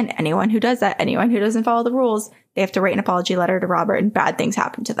time again, anyone who does that, anyone who doesn't follow the rules, they have to write an apology letter to Robert and bad things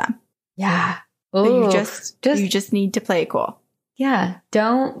happen to them. Yeah. So you just need to play it cool. Yeah.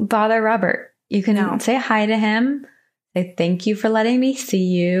 Don't bother Robert. You can say hi to him. Say thank you for letting me see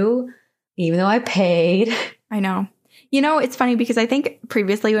you, even though I paid. I know. You know, it's funny because I think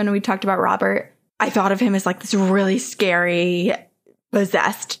previously when we talked about Robert, I thought of him as like this really scary,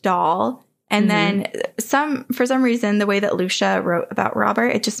 possessed doll. And then for some reason, the way that Lucia wrote about Robert,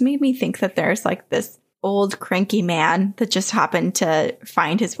 it just made me think that there's like this old cranky man that just happened to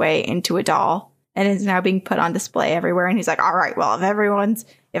find his way into a doll and is now being put on display everywhere. And he's like, all right, well,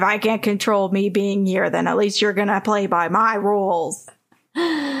 if I can't control me being here, then at least you're going to play by my rules.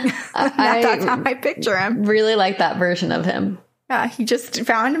 That's how I picture him. Really like that version of him. Yeah, he just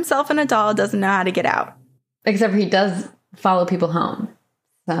found himself in a doll, doesn't know how to get out. Except for he does follow people home.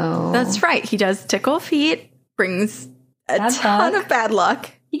 So that's right. He does tickle feet, brings a ton of bad luck.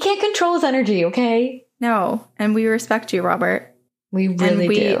 He can't control his energy, okay? No, and we respect you, Robert. We really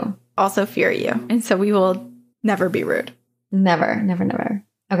do. Also fear you, and so we will never be rude. Never, never, never.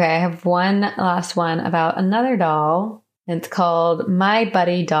 Okay, I have one last one about another doll. It's called My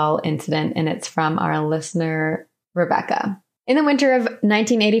Buddy Doll Incident, and it's from our listener, Rebecca. In the winter of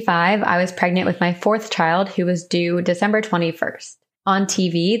 1985, I was pregnant with my fourth child, who was due December 21st. On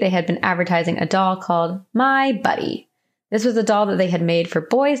TV, they had been advertising a doll called My Buddy. This was a doll that they had made for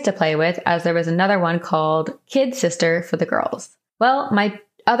boys to play with, as there was another one called Kid Sister for the girls. Well, my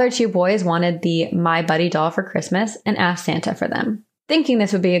other two boys wanted the My Buddy doll for Christmas and asked Santa for them. Thinking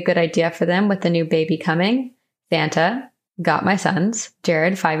this would be a good idea for them with the new baby coming, Santa got my sons,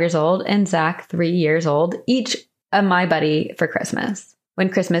 Jared, 5 years old, and Zach, 3 years old, each a My Buddy for Christmas. When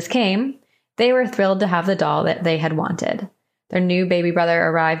Christmas came, they were thrilled to have the doll that they had wanted. Their new baby brother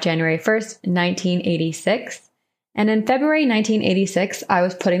arrived January 1st, 1986. And in February 1986, I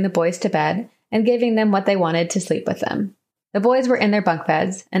was putting the boys to bed and giving them what they wanted to sleep with them. The boys were in their bunk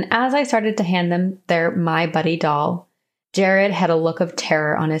beds, and as I started to hand them their My Buddy doll, Jared had a look of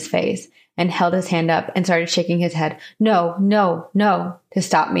terror on his face and held his hand up and started shaking his head, no, no, no, to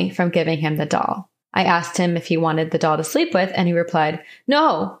stop me from giving him the doll. I asked him if he wanted the doll to sleep with, and he replied,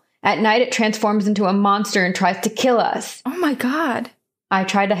 no. At night, it transforms into a monster and tries to kill us. Oh my God. I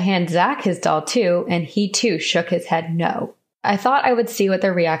tried to hand Zach his doll too, and he too shook his head no. I thought I would see what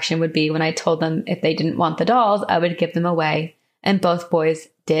their reaction would be when I told them if they didn't want the dolls, I would give them away, and both boys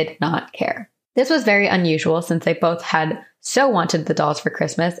did not care. This was very unusual since they both had so wanted the dolls for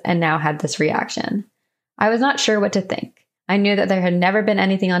Christmas and now had this reaction. I was not sure what to think. I knew that there had never been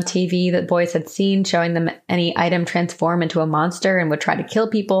anything on TV that boys had seen showing them any item transform into a monster and would try to kill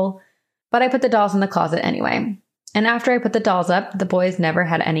people, but I put the dolls in the closet anyway. And after I put the dolls up, the boys never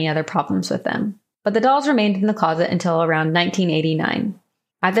had any other problems with them. But the dolls remained in the closet until around 1989.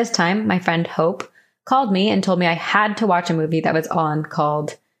 At this time, my friend Hope called me and told me I had to watch a movie that was on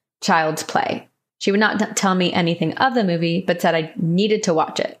called Child's Play. She would not tell me anything of the movie, but said I needed to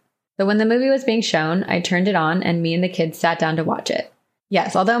watch it. So when the movie was being shown, I turned it on and me and the kids sat down to watch it.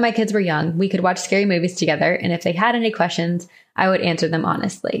 Yes, although my kids were young, we could watch scary movies together, and if they had any questions, I would answer them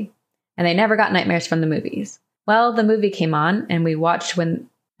honestly. And they never got nightmares from the movies. Well, the movie came on, and we watched,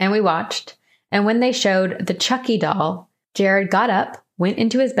 and when they showed the Chucky doll, Jared got up, went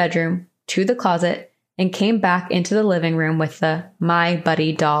into his bedroom, to the closet, and came back into the living room with the My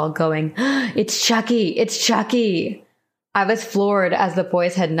Buddy doll going, "It's Chucky! It's Chucky!" I was floored as the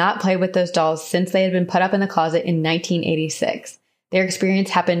boys had not played with those dolls since they had been put up in the closet in 1986. Their experience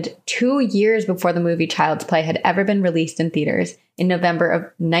happened 2 years before the movie Child's Play had ever been released in theaters in November of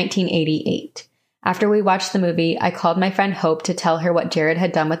 1988. After we watched the movie, I called my friend Hope to tell her what Jared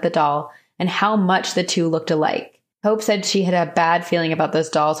had done with the doll and how much the two looked alike. Hope said she had a bad feeling about those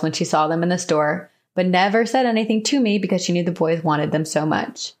dolls when she saw them in the store, but never said anything to me because she knew the boys wanted them so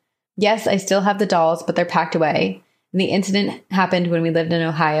much. Yes, I still have the dolls, but they're packed away. And the incident happened when we lived in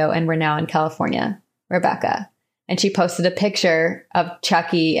Ohio and we're now in California. Rebecca. And she posted a picture of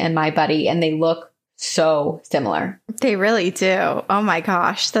Chucky and My Buddy, and they look so similar. They really do. Oh my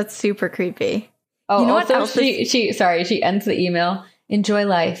gosh, that's super creepy. Oh, you know also, what else she ends the email. Enjoy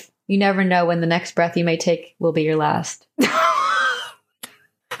life. You never know when the next breath you may take will be your last.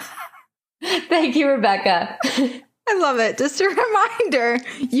 Thank you, Rebecca. I love it. Just a reminder,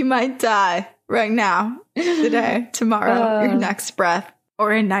 you might die right now, today, tomorrow, your next breath,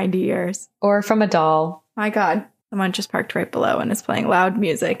 or in 90 years. Or from a doll. My God. Someone just parked right below and is playing loud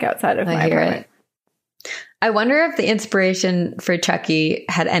music outside of my apartment. I wonder if the inspiration for Chucky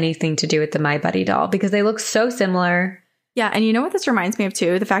had anything to do with the My Buddy doll, because they look so similar. Yeah, and you know what this reminds me of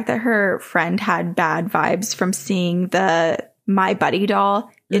too? The fact that her friend had bad vibes from seeing the My Buddy doll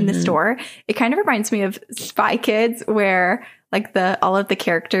in the store. It kind of reminds me of Spy Kids, where like all of the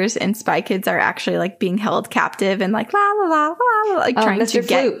characters in Spy Kids are actually like being held captive and like la la la la, like trying Mr. to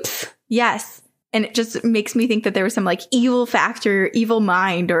get. Floops. Yes. And it just makes me think that there was some like evil factor, evil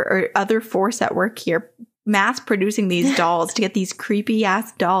mind or other force at work here, mass producing these dolls to get these creepy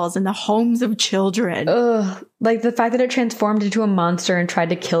ass dolls in the homes of children. Ugh. Like the fact that it transformed into a monster and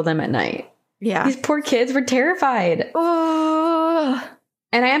tried to kill them at night. Yeah. These poor kids were terrified. Ugh.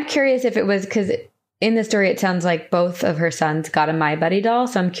 And I am curious if it was because in the story, it sounds like both of her sons got a My Buddy doll.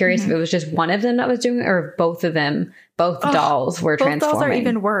 So I'm curious if it was just one of them that was doing it, or if both of them, dolls were transforming. Both dolls are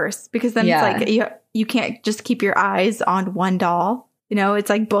even worse, because then it's like you can't just keep your eyes on one doll. You know,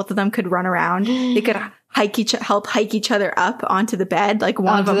 it's like both of them could run around. They could help hike each other up onto the bed. Like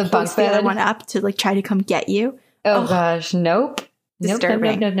one of them pulls the other one up to like try to come get you. Oh gosh, nope.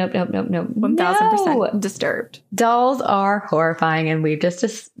 Disturbing. Nope. 1000% disturbed. Dolls are horrifying, and we've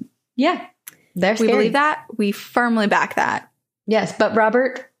they're scary. We believe that. We firmly back that. Yes, but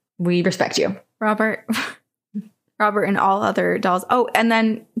Robert, we respect you. Robert and all other dolls. Oh, and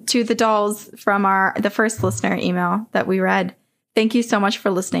then to the dolls from the first listener email that we read. Thank you so much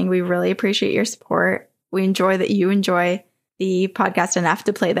for listening. We really appreciate your support. We enjoy that you enjoy the podcast enough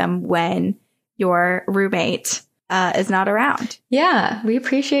to play them when your roommate is not around. Yeah, we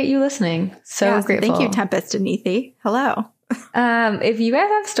appreciate you listening. So grateful. Thank you, Tempest and Neethi. Hello. If you guys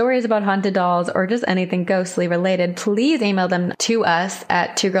have stories about haunted dolls or just anything ghostly related, please email them to us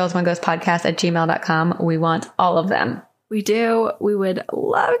at twogirlsoneghostpodcast@gmail.com. We want all of them. We do. We would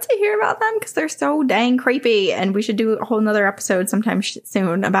love to hear about them because they're so dang creepy. And we should do a whole nother episode sometime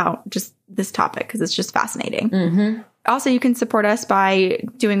soon about just this topic because it's just fascinating. Mm-hmm. Also, you can support us by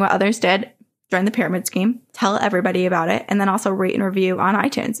doing what others did. Join the pyramid scheme. Tell everybody about it. And then also rate and review on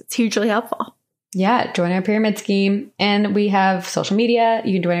iTunes. It's hugely helpful. Yeah, join our pyramid scheme. And we have social media.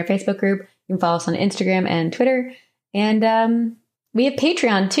 You can join our Facebook group. You can follow us on Instagram and Twitter. And we have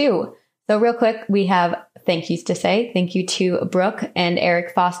Patreon too. So real quick, we have thank yous to say. Thank you to Brooke and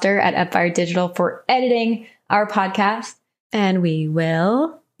Eric Foster at Empire Digital for editing our podcast. And we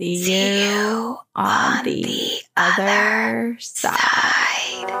will see you on the other side.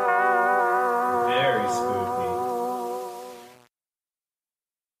 Very spooky.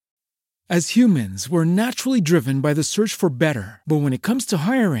 As humans, we're naturally driven by the search for better. But when it comes to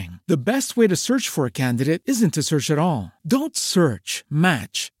hiring, the best way to search for a candidate isn't to search at all. Don't search,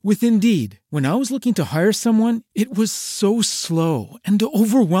 match with Indeed. When I was looking to hire someone, it was so slow and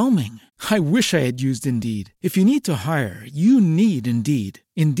overwhelming. I wish I had used Indeed. If you need to hire, you need Indeed.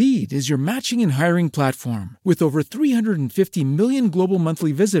 Indeed is your matching and hiring platform with over 350 million global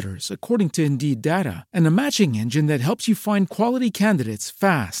monthly visitors, according to Indeed data, and a matching engine that helps you find quality candidates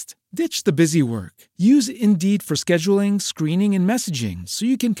fast. Ditch the busy work. Use Indeed for scheduling, screening, and messaging so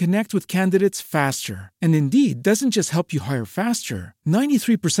you can connect with candidates faster. And Indeed doesn't just help you hire faster.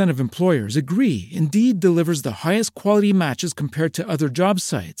 93% of employers agree Indeed delivers the highest quality matches compared to other job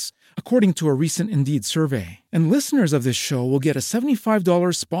sites, according to a recent Indeed survey. And listeners of this show will get a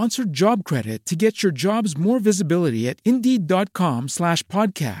 $75 sponsored job credit to get your jobs more visibility at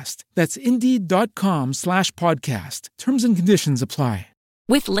Indeed.com/podcast. That's Indeed.com/podcast. Terms and conditions apply.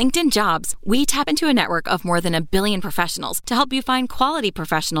 With LinkedIn Jobs, we tap into a network of more than 1 billion professionals to help you find quality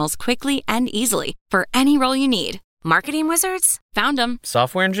professionals quickly and easily for any role you need. Marketing wizards? Found them.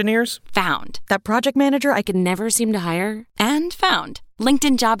 Software engineers? Found. That project manager I could never seem to hire? And found.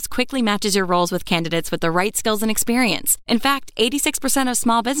 LinkedIn Jobs quickly matches your roles with candidates with the right skills and experience. In fact, 86% of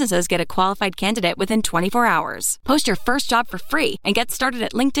small businesses get a qualified candidate within 24 hours. Post your first job for free and get started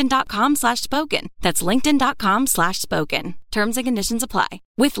at linkedin.com/spoken. That's linkedin.com/spoken. Terms and conditions apply.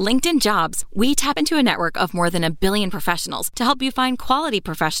 With LinkedIn Jobs, we tap into a network of more than 1 billion professionals to help you find quality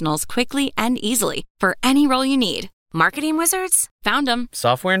professionals quickly and easily for any role you need. Marketing wizards? Found them.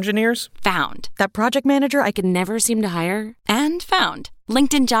 Software engineers? Found. That project manager I could never seem to hire? And found.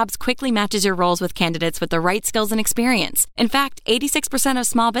 LinkedIn Jobs quickly matches your roles with candidates with the right skills and experience. In fact, 86% of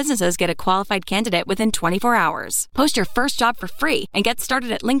small businesses get a qualified candidate within 24 hours. Post your first job for free and get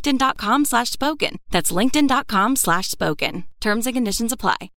started at linkedin.com/spoken. That's linkedin.com/spoken. Terms and conditions apply.